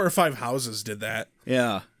 Like 4 or 5 houses did that.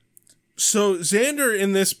 Yeah. So Xander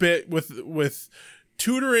in this bit with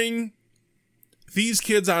tutoring these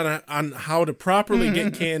kids on how to properly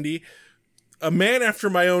get candy, a man after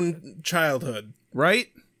my own childhood. Right?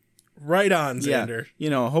 Right on, Xander.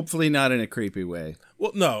 Yeah. Hopefully not in a creepy way.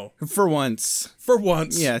 Well, no. For once.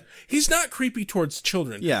 Yeah. He's not creepy towards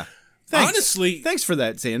children. Yeah. Thanks. Honestly. Thanks for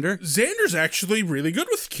that, Xander. Xander's actually really good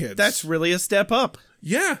with kids. That's really a step up.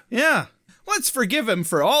 Yeah. Yeah. Let's forgive him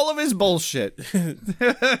for all of his bullshit.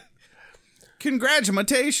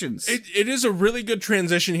 Congratulations. It is a really good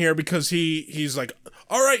transition here because he's like,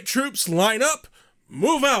 all right, troops, line up,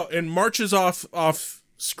 move out, and marches off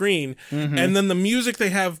screen. And then the music they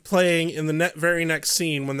have playing in the very next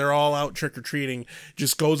scene when they're all out trick-or-treating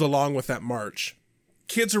just goes along with that march.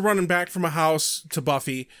 Kids are running back from a house to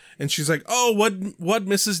Buffy, and she's like, oh, what'd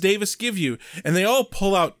Mrs. Davis give you? And they all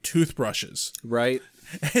pull out toothbrushes. Right.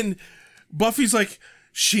 And Buffy's like,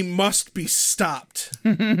 she must be stopped.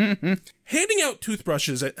 Handing out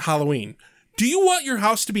toothbrushes at Halloween. Do you want your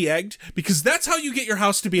house to be egged? Because that's how you get your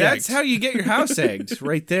house to be egged. That's how you get your house egged,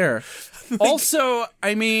 right there. Also,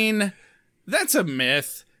 I mean, that's a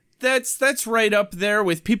myth. That's right up there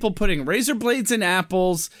with people putting razor blades in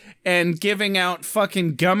apples and giving out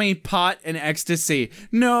fucking gummy pot and ecstasy.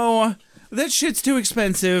 No, that shit's too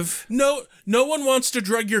expensive. No one wants to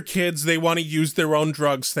drug your kids. They want to use their own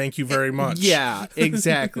drugs. Thank you very much. Yeah,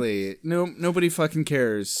 exactly. Nobody fucking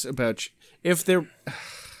cares about if they're...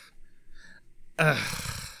 I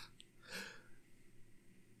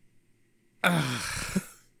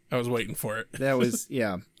was waiting for it. That was,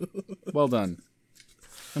 yeah. Well done.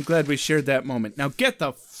 I'm glad we shared that moment. Now get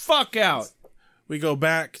the fuck out. We go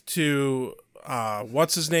back to,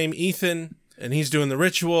 what's his name? Ethan. And he's doing the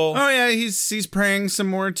ritual. Oh yeah, he's praying some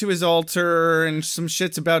more to his altar, and some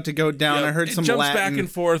shit's about to go down. Yep. I heard some jumps Latin. Back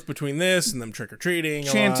and forth between this and them trick-or-treating.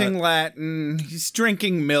 Chanting Latin. He's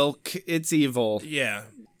drinking milk. It's evil. Yeah.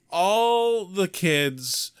 All the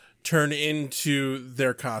kids turn into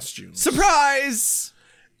their costumes. Surprise!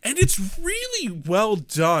 And it's really well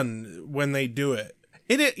done when they do it.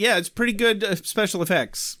 It's pretty good special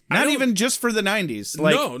effects. Not even just for the 90s.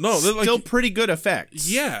 Like, no, still pretty good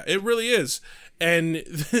effects. Yeah, it really is. And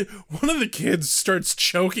one of the kids starts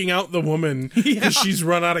choking out the woman because she's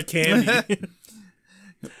run out of candy.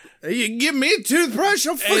 You give me a toothbrush,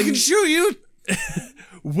 I'll fucking shoot you.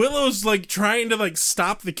 Willow's like trying to like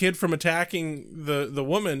stop the kid from attacking the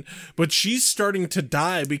woman, but she's starting to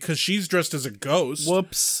die because she's dressed as a ghost.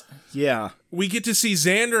 Whoops. Yeah. We get to see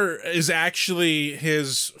Xander is actually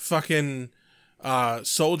his fucking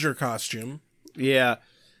soldier costume. Yeah.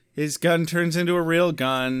 His gun turns into a real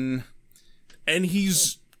gun. And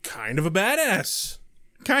he's kind of a badass.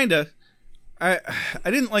 Kinda. I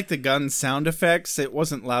didn't like the gun sound effects. It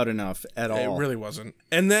wasn't loud enough at all. It really wasn't.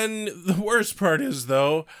 And then the worst part is,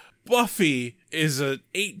 though, Buffy is a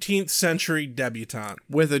 18th century debutante.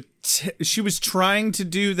 With she was trying to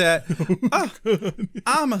do that.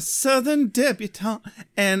 I'm a southern debutante,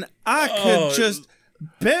 and I could just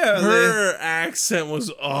barely. Her accent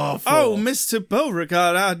was awful. Oh, Mr.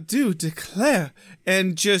 Beauregard, I do declare.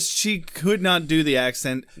 And just, she could not do the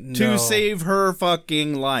accent to save her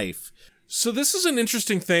fucking life. So this is an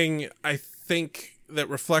interesting thing, I think, that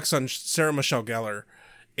reflects on Sarah Michelle Gellar,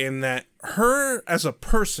 in that her as a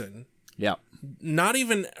person, not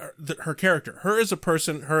even her character, her as a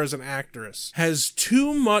person, her as an actress, has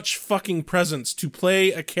too much fucking presence to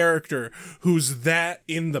play a character who's that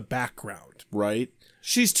in the background. Right.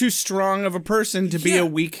 She's too strong of a person to be a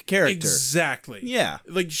weak character. Exactly. Yeah.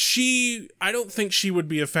 Like I don't think she would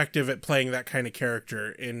be effective at playing that kind of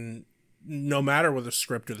character in no matter what the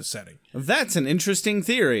script or the setting. That's an interesting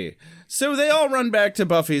theory. So they all run back to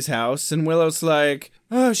Buffy's house, and Willow's like,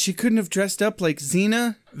 oh, she couldn't have dressed up like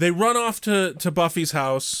Xena? They run off to Buffy's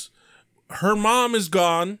house. Her mom is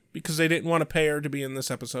gone because they didn't want to pay her to be in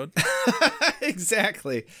this episode.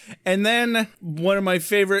 Exactly. And then one of my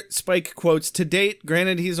favorite Spike quotes to date,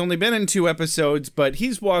 granted he's only been in 2 episodes, but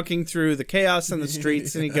he's walking through the chaos in the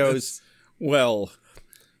streets and he goes, well,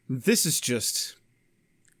 this is just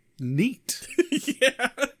neat. Yeah.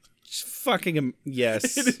 Fucking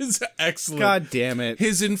yes. It is excellent. God damn it.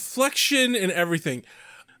 His inflection and everything.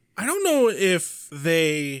 I don't know if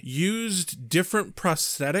they used different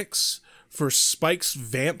prosthetics for Spike's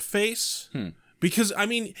vamp face. Because, I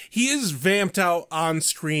mean, he is vamped out on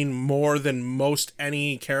screen more than most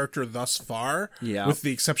any character thus far. Yeah. With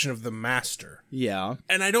the exception of the Master. Yeah.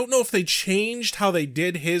 And I don't know if they changed how they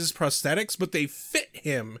did his prosthetics, but they fit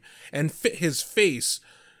him and fit his face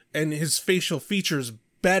and his facial features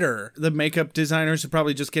better. The makeup designers are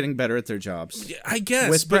probably just getting better at their jobs. Yeah, I guess.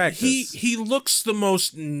 With but practice. he looks the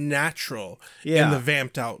most natural in the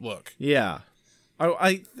vamped out look. Yeah.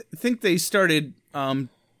 I think they started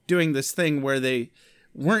doing this thing where they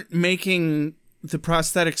weren't making the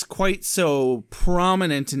prosthetics quite so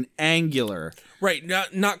prominent and angular. Right,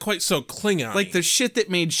 not quite so Klingon. Like the shit that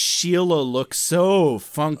made Sheila look so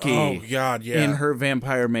funky. Oh, God, yeah. In her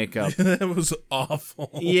vampire makeup. That was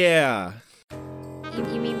awful. Yeah.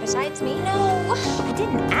 You mean besides me? No, I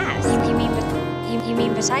didn't ask. You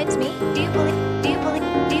mean besides me? Do you believe?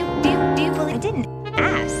 I didn't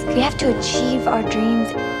ask. We have to achieve our dreams,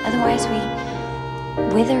 otherwise we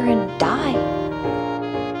wither and die.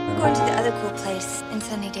 We're going to the other cool place in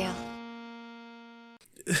Sunnydale.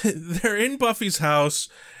 They're in Buffy's house,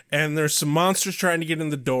 and there's some monsters trying to get in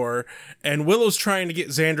the door, and Willow's trying to get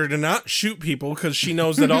Xander to not shoot people because she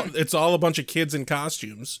knows that it's all a bunch of kids in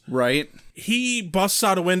costumes. Right. He busts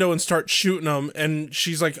out a window and starts shooting them, and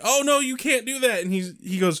she's like, oh no, you can't do that. And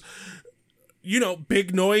he goes,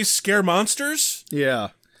 big noise, scare monsters? Yeah.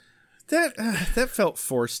 That felt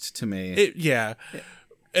forced to me. Yeah.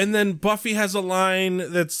 And then Buffy has a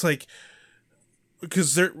line that's like,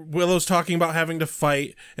 because Willow's talking about having to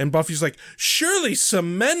fight, and Buffy's like, surely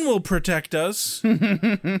some men will protect us.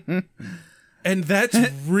 And that's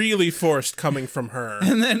really forced coming from her.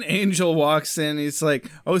 And then Angel walks in, he's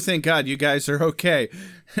like, oh, thank God you guys are okay.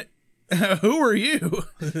 Who are you?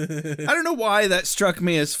 I don't know why that struck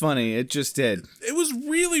me as funny. It just did. It was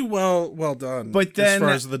really well done. But then, as far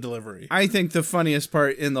as the delivery, I think the funniest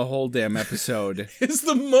part in the whole damn episode is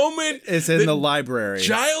the moment is in the library.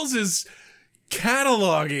 Giles is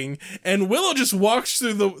cataloging, and Willow just walks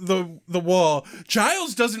through the wall.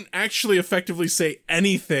 Giles doesn't actually effectively say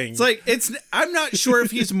anything. It's like I'm not sure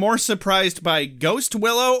if he's more surprised by Ghost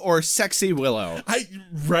Willow or Sexy Willow.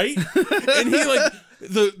 Right? And he like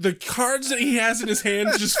the cards that he has in his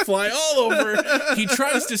hands just fly all over. He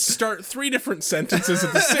tries to start 3 different sentences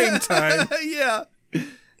at the same time. Yeah. And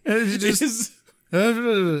it just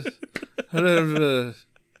And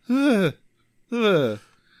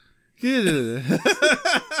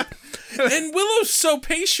Willow's so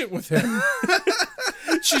patient with him.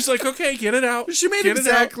 She's like, okay, get it out. She made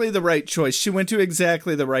exactly the right choice. She went to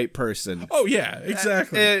exactly the right person. Oh yeah,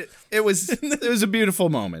 exactly. It was a beautiful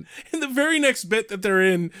moment. In the very next bit that they're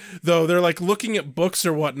in, though, they're like looking at books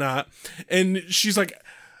or whatnot, and she's like,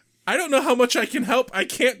 I don't know how much I can help. I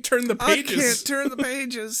can't turn the pages. I can't turn the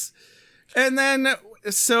pages. And then,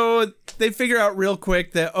 so they figure out real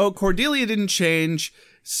quick that, Cordelia didn't change,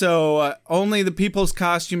 so only the people's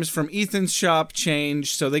costumes from Ethan's shop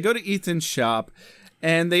changed. So they go to Ethan's shop,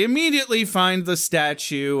 and they immediately find the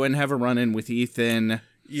statue and have a run-in with Ethan.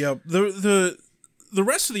 Yep. The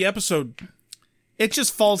rest of the episode, it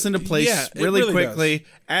just falls into place really quickly, does.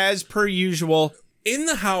 as per usual. In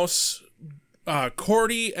the house,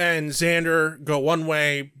 Cordy and Xander go one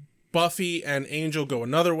way, Buffy and Angel go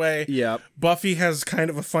another way. Yep. Buffy has kind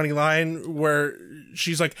of a funny line where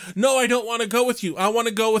she's like, no, I don't want to go with you. I want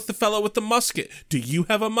to go with the fellow with the musket. Do you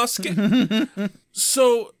have a musket?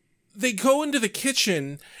 So they go into the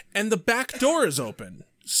kitchen and the back door is open.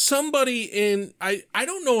 Somebody I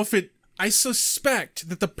don't know if I suspect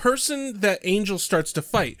that the person that Angel starts to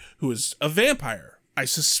fight, who is a vampire, I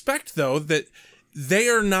suspect, though, that they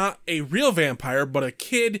are not a real vampire, but a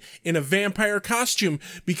kid in a vampire costume,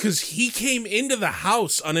 because he came into the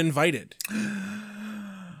house uninvited.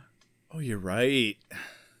 Oh, you're right.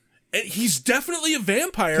 And he's definitely a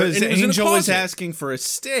vampire. Because Angel was asking for a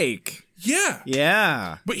steak. Yeah.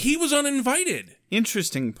 Yeah. But he was uninvited.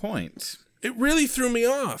 Interesting point. It really threw me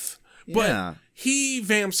off. But he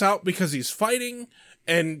vamps out because he's fighting,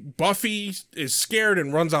 and Buffy is scared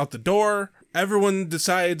and runs out the door. Everyone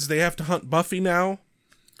decides they have to hunt Buffy now.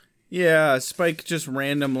 Yeah, Spike just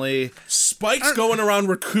randomly... Spike's going around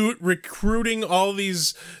recruiting all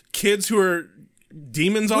these kids who are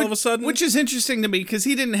demons all of a sudden. Which is interesting to me, because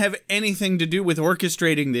he didn't have anything to do with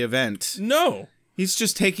orchestrating the event. No. He's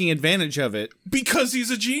just taking advantage of it. Because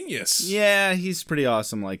he's a genius. Yeah, he's pretty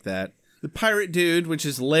awesome like that. The pirate dude, which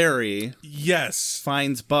is Larry... Yes.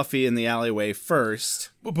 Finds Buffy in the alleyway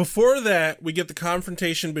first. But before that, we get the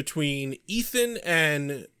confrontation between Ethan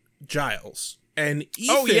and Giles. And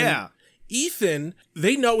Ethan,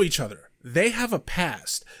 they know each other. They have a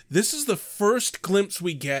past. This is the first glimpse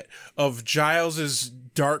we get of Giles's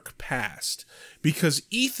dark past. Because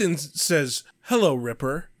Ethan says, hello,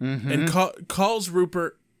 Ripper. Mm-hmm. And calls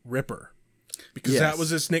Rupert Ripper. Because that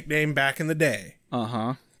was his nickname back in the day.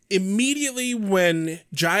 Uh-huh. Immediately when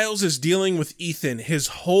Giles is dealing with Ethan, his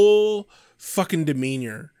whole fucking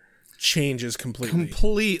demeanor changes completely.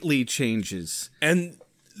 Completely changes. And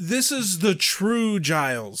this is the true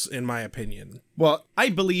Giles, in my opinion. Well, I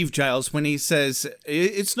believe Giles when he says,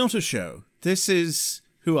 it's not a show. This is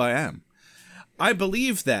who I am. I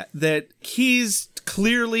believe that he's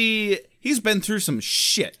been through some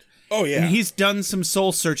shit. Oh, yeah. And he's done some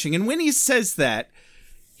soul searching. And when he says that,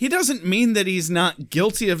 he doesn't mean that he's not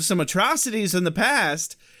guilty of some atrocities in the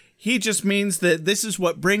past. He just means that this is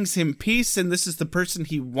what brings him peace, and this is the person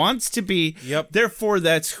he wants to be. Yep. Therefore,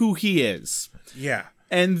 that's who he is. Yeah.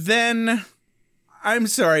 And then, I'm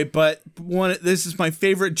sorry, but this is my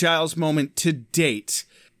favorite Giles moment to date.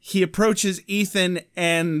 He approaches Ethan,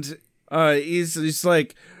 and he's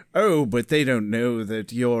like, oh, but they don't know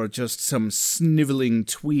that you're just some sniveling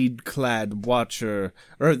tweed-clad watcher.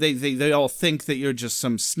 Or they all think that you're just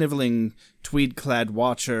some sniveling tweed-clad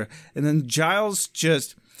watcher. And then Giles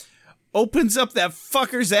just opens up that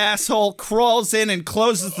fucker's asshole, crawls in, and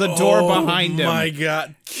closes the door behind him. Oh my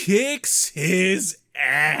god. Kicks his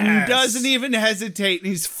ass. Doesn't even hesitate. And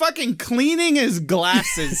he's fucking cleaning his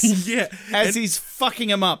glasses as he's fucking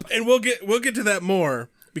him up. And we'll get to that more.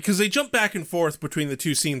 Because they jump back and forth between the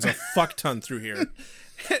two scenes a fuck ton through here.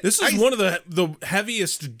 This is one of the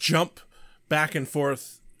heaviest jump back and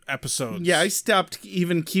forth episodes. Yeah, I stopped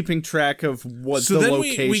even keeping track of what so the then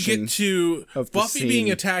location we get to of Buffy being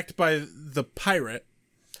attacked by the pirate.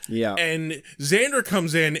 Yeah. And Xander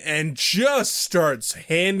comes in and just starts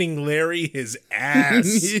handing Larry his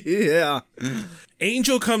ass. Yeah.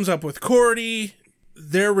 Angel comes up with Cordy.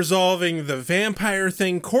 They're resolving the vampire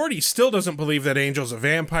thing. Cordy still doesn't believe that Angel's a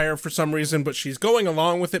vampire for some reason, but she's going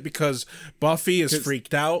along with it because Buffy is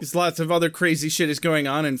freaked out. There's lots of other crazy shit is going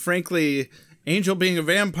on, and frankly, Angel being a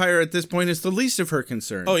vampire at this point is the least of her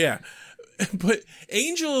concerns. Oh, yeah. But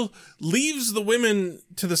Angel leaves the women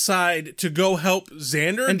to the side to go help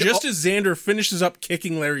Xander, and just as Xander finishes up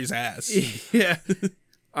kicking Larry's ass. Yeah.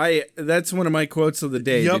 That's one of my quotes of the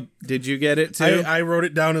day. Yep. Did you get it too? I wrote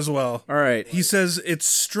it down as well. All right. He says, it's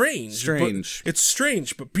strange. It's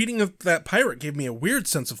strange, but beating up that pirate gave me a weird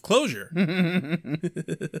sense of closure.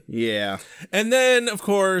 Yeah. And then, of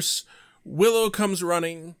course, Willow comes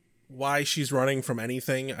running. Why she's running from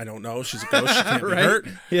anything, I don't know. She's a ghost. She can't be hurt.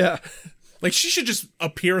 Yeah. Like, she should just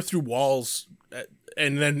appear through walls,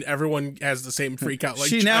 and then everyone has the same freak out. Like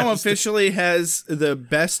she now officially has the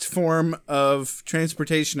best form of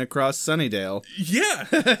transportation across Sunnydale. Yeah.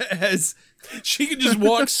 As she can just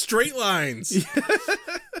walk straight lines. Dig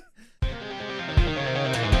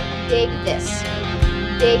this.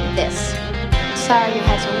 Dig this. Sorry you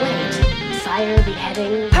had to wait. Fire,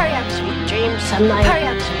 beheading. Hurry up, sweet dreams. Sunlight. Hurry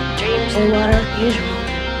up, sweet dreams. Cold water. Usual.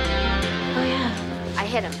 Oh yeah. I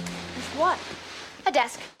hit him. With what? A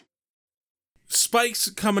desk. Spike's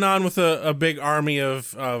coming on with a big army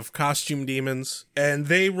of costume demons, and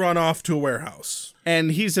they run off to a warehouse.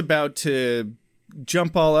 And he's about to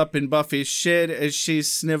jump all up in Buffy's shit as she's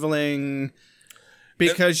sniveling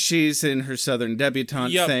because she's in her Southern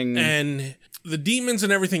debutante thing. And the demons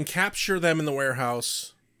and everything capture them in the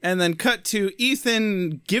warehouse. And then cut to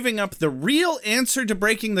Ethan giving up the real answer to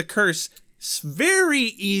breaking the curse very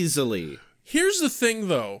easily. Here's the thing,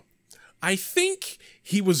 though. I think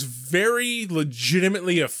he was very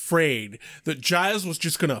legitimately afraid that Giles was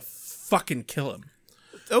just gonna fucking kill him.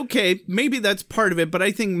 Okay, maybe that's part of it, but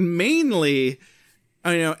I think mainly,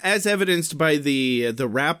 as evidenced by the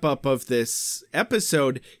wrap up of this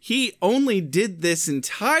episode, he only did this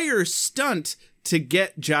entire stunt to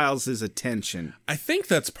get Giles's attention. I think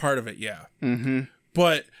that's part of it, yeah. Mm-hmm.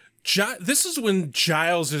 But this is when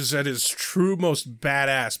Giles is at his true most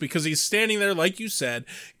badass, because he's standing there, like you said,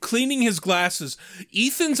 cleaning his glasses.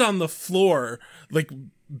 Ethan's on the floor, like,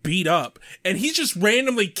 beat up, and he's just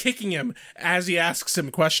randomly kicking him as he asks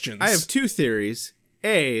him questions. I have two theories.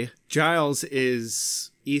 A, Giles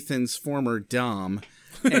is Ethan's former dom.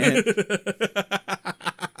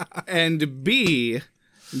 And B,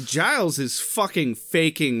 Giles is fucking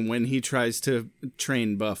faking when he tries to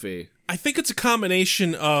train Buffy. I think it's a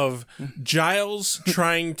combination of Giles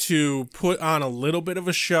trying to put on a little bit of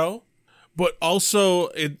a show, but also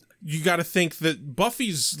you got to think that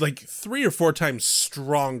Buffy's like 3 or 4 times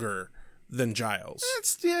stronger than Giles.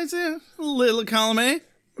 It's a little column A,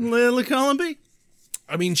 little column B.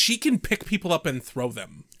 I mean, she can pick people up and throw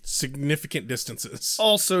them significant distances.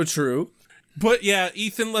 Also true. But yeah,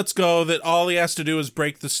 Ethan lets go that all he has to do is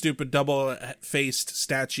break the stupid double-faced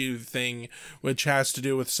statue thing, which has to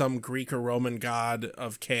do with some Greek or Roman god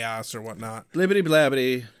of chaos or whatnot. Blibbity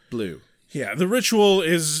blabbity blue. Yeah, the ritual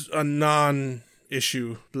is a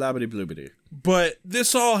non-issue. Blabbity bloobity. But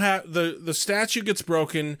this all the statue gets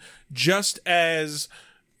broken just as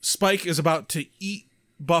Spike is about to eat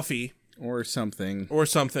Buffy. Or something.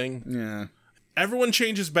 Yeah. Everyone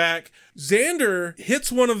changes back. Xander hits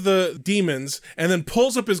one of the demons and then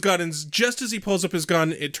pulls up his gun, and just as he pulls up his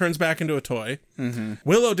gun, it turns back into a toy. Mm-hmm.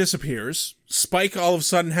 Willow disappears. Spike all of a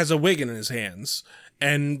sudden has a wig in his hands,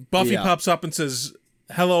 and Buffy pops up and says,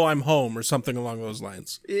 "Hello, I'm home," or something along those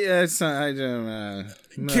lines. Yes, I don't.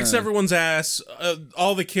 Kicks everyone's ass.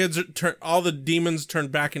 All the demons turn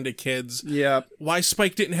back into kids. Yep. Why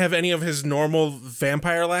Spike didn't have any of his normal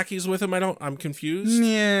vampire lackeys with him, I'm confused.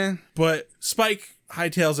 Yeah. But Spike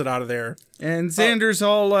hightails it out of there. And Xander's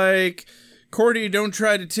all like, "Cordy, don't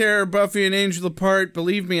try to tear Buffy and Angel apart.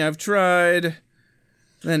 Believe me, I've tried."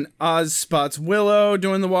 Then Oz spots Willow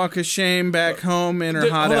doing the walk of shame back home in her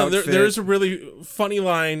hot outfit. There's a really funny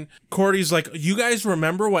line. Cordy's like, "You guys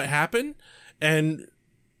remember what happened?" And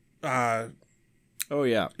oh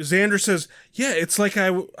yeah, Xander says, "Yeah, it's like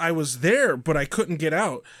I was there, but I couldn't get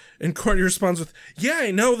out." And Cordy responds with, "Yeah,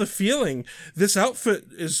 I know the feeling. This outfit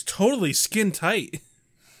is totally skin tight."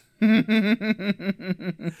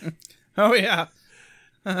 Oh yeah.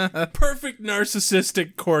 Perfect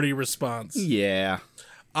narcissistic Cordy response. Yeah.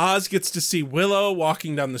 Oz gets to see Willow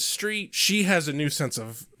walking down the street. She has a new sense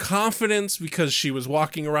of confidence because she was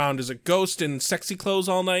walking around as a ghost in sexy clothes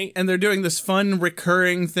all night. And they're doing this fun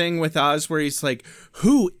recurring thing with Oz where he's like,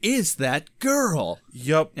 "Who is that girl?"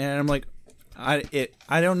 Yup. And I'm like, I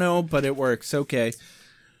don't know, but it works. Okay.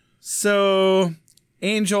 So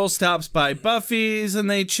Angel stops by Buffy's and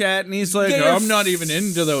they chat, and he's like, "I'm not even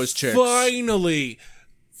into those chicks."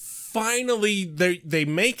 Finally, they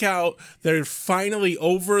make out. They're finally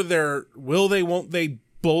over their will they, won't they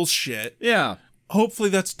bullshit. Yeah. Hopefully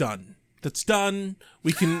that's done. That's done.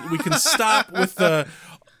 We can stop with the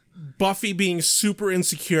Buffy being super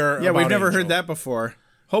insecure. Yeah, we've never Angel. heard that before.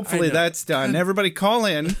 Hopefully that's done. Everybody call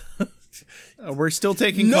in. We're still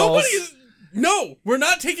taking calls. No, we're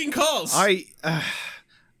not taking calls. I'm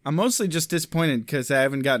mostly just disappointed because I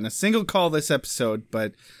haven't gotten a single call this episode,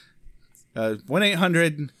 but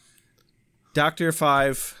 1-800 Dr.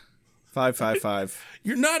 555.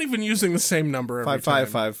 You're not even using the same number every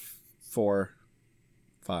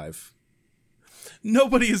 55545.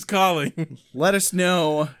 Nobody is calling. Let us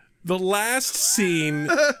know The last scene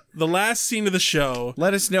of the show.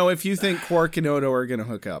 Let us know if you think Quark and Odo are going to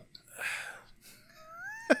hook up.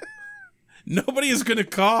 Nobody is going to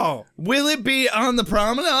call. Will it be on the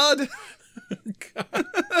promenade?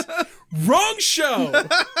 Wrong show.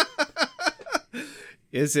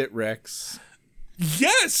 Is it, Rex?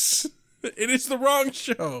 Yes. It is the wrong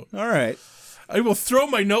show. All right. I will throw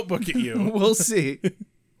my notebook at you. We'll see.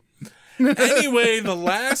 Anyway, the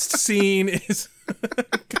last scene is...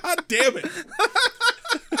 God damn it.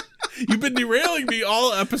 You've been derailing me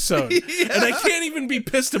all episode. Yeah. And I can't even be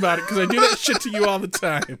pissed about it because I do that shit to you all the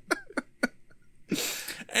time.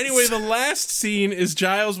 Anyway, the last scene is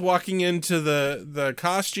Giles walking into the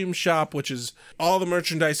costume shop, which is all the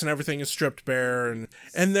merchandise and everything is stripped bare.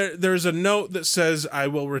 And there's a note that says, I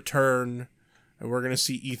will return. And we're going to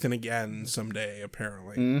see Ethan again someday,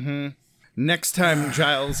 apparently. Mm-hmm. Next time,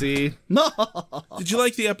 Gilesy. Did you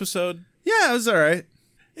like the episode? Yeah, it was all right.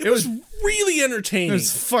 It was really entertaining. It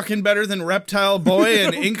was fucking better than Reptile Boy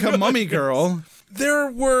and Inca Mummy Girl. There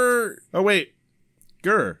were... Oh, wait.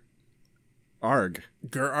 Arg,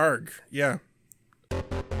 yeah.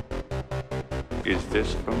 Is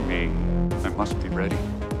this for me? I must be ready.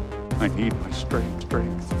 I need my strength.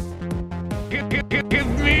 Give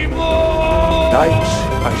me more! Night,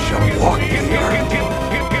 I shall walk the earth.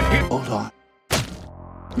 Hold on.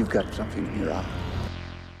 You've got something in your eye.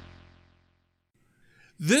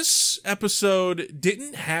 This episode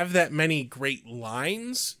didn't have that many great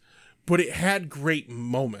lines, but it had great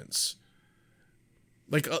moments.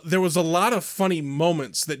 Like, there was a lot of funny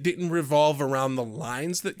moments that didn't revolve around the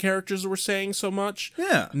lines that characters were saying so much.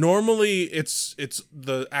 Yeah. Normally, it's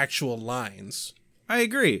the actual lines. I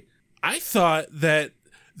agree. I thought that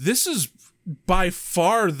this is by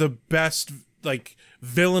far the best, like,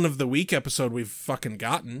 villain of the week episode we've fucking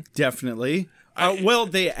gotten. Definitely. Well,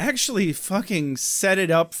 they actually fucking set it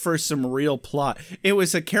up for some real plot. It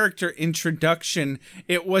was a character introduction.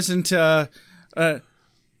 It wasn't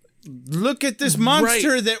look at this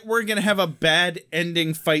monster that we're going to have a bad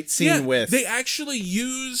ending fight scene with. They actually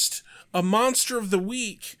used a monster of the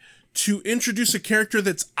week to introduce a character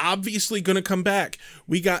that's obviously going to come back.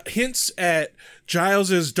 We got hints at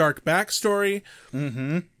Giles's dark backstory.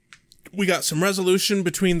 Mm-hmm. We got some resolution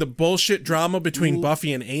between the bullshit drama between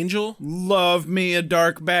Buffy and Angel. Love me a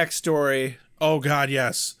dark backstory. Oh, God,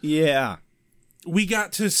 yes. Yeah. We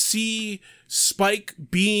got to see Spike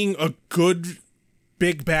being a good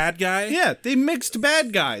big bad guy. Yeah, they mixed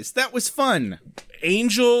bad guys. That was fun.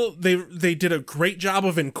 Angel, they did a great job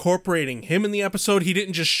of incorporating him in the episode. He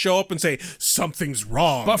didn't just show up and say, something's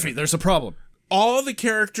wrong. Buffy, there's a problem. All the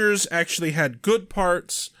characters actually had good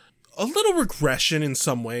parts. A little regression in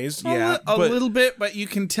some ways, a little bit, but you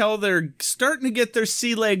can tell they're starting to get their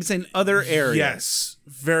sea legs in other areas. Yes,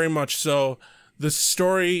 very much so. The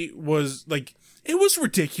story was, like, it was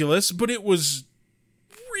ridiculous, but it was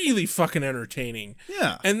really fucking entertaining.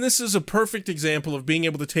 Yeah. And this is a perfect example of being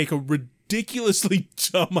able to take a ridiculously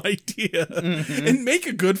dumb idea and make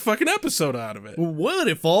a good fucking episode out of it. What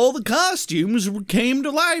if all the costumes came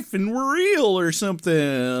to life and were real or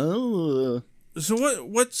something? So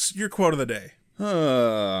what's your quote of the day?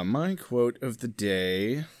 My quote of the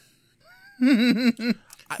day. You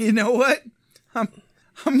know what? I'm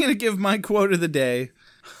gonna give my quote of the day.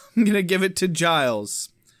 I'm gonna give it to Giles.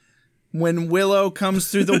 When Willow comes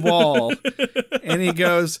through the wall and he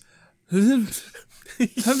goes, yes.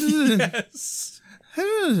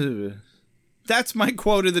 That's my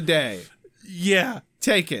quote of the day. Yeah.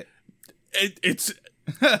 Take it. It's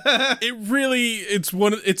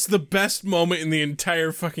the best moment in the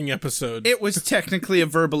entire fucking episode. It was technically a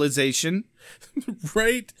verbalization.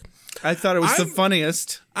 Right? I thought it was the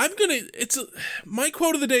funniest. My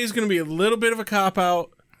quote of the day is gonna be a little bit of a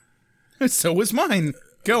cop-out. So was mine.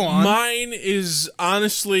 Go on. Mine is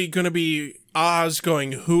honestly going to be Oz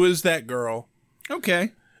going, who is that girl?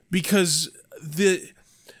 Okay. Because the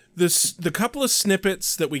couple of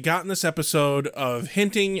snippets that we got in this episode of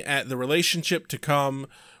hinting at the relationship to come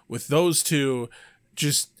with those two,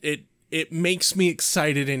 just, it makes me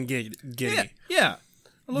excited and giddy. Yeah.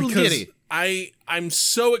 A little because giddy. I'm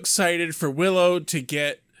so excited for Willow to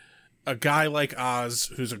get a guy like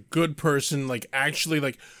Oz, who's a good person, like, actually,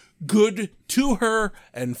 like, good to her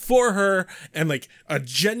and for her and like a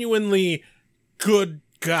genuinely good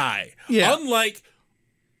guy. Yeah. Unlike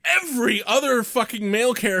every other fucking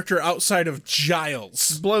male character outside of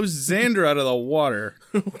Giles. Blows Xander out of the water.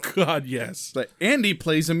 Oh God, yes. But Andy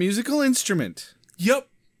plays a musical instrument. Yep.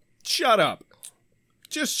 Shut up.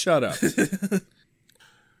 Just shut up.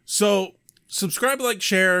 So subscribe, like,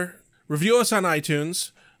 share, review us on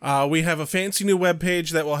iTunes. We have a fancy new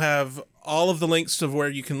webpage that will have all of the links of where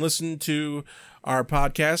you can listen to our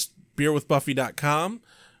podcast, beerwithbuffy.com,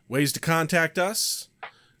 ways to contact us.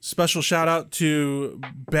 Special shout out to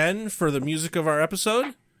Ben for the music of our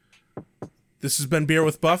episode. This has been Beer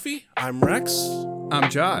with Buffy. I'm Rex. I'm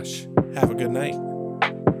Josh. Have a good night.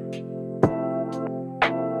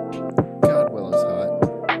 God, Willow's hot.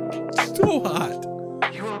 So hot.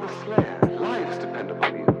 You are the Slayer. Lives depend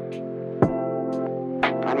upon you.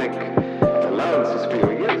 I make allowances for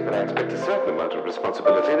your years, but I expect a certain amount of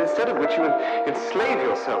responsibility, and instead of which you enslave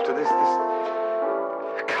yourself to this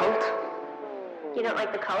cult. You don't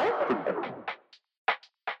like the color?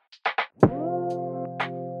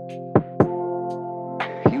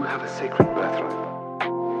 You have a sacred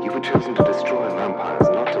birthright. You were chosen to destroy vampires,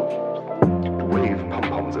 not to wave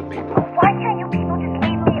pom-poms at people. Why can't you people just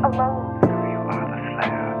leave me alone? You are the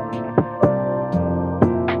Slayer.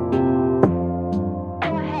 Go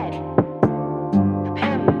ahead.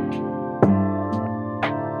 Prepare me.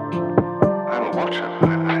 I'm a watcher. I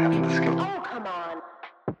haven't the skill. Oh, come on.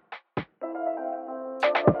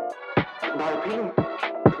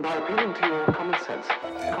 By appealing to your common sense.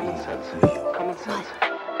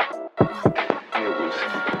 Werewolves,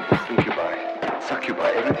 incubi, succubi,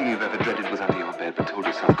 everything you've ever dreaded was under your bed, but told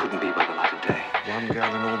yourself couldn't be by the light of day. One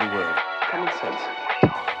gal in all the world. Common sense.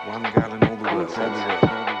 One gal in all the world.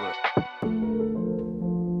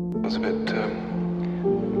 Was a bit,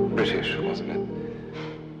 British, wasn't it?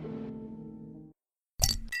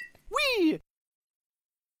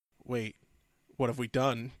 Wait, what have we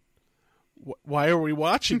done? Why are we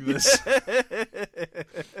watching this?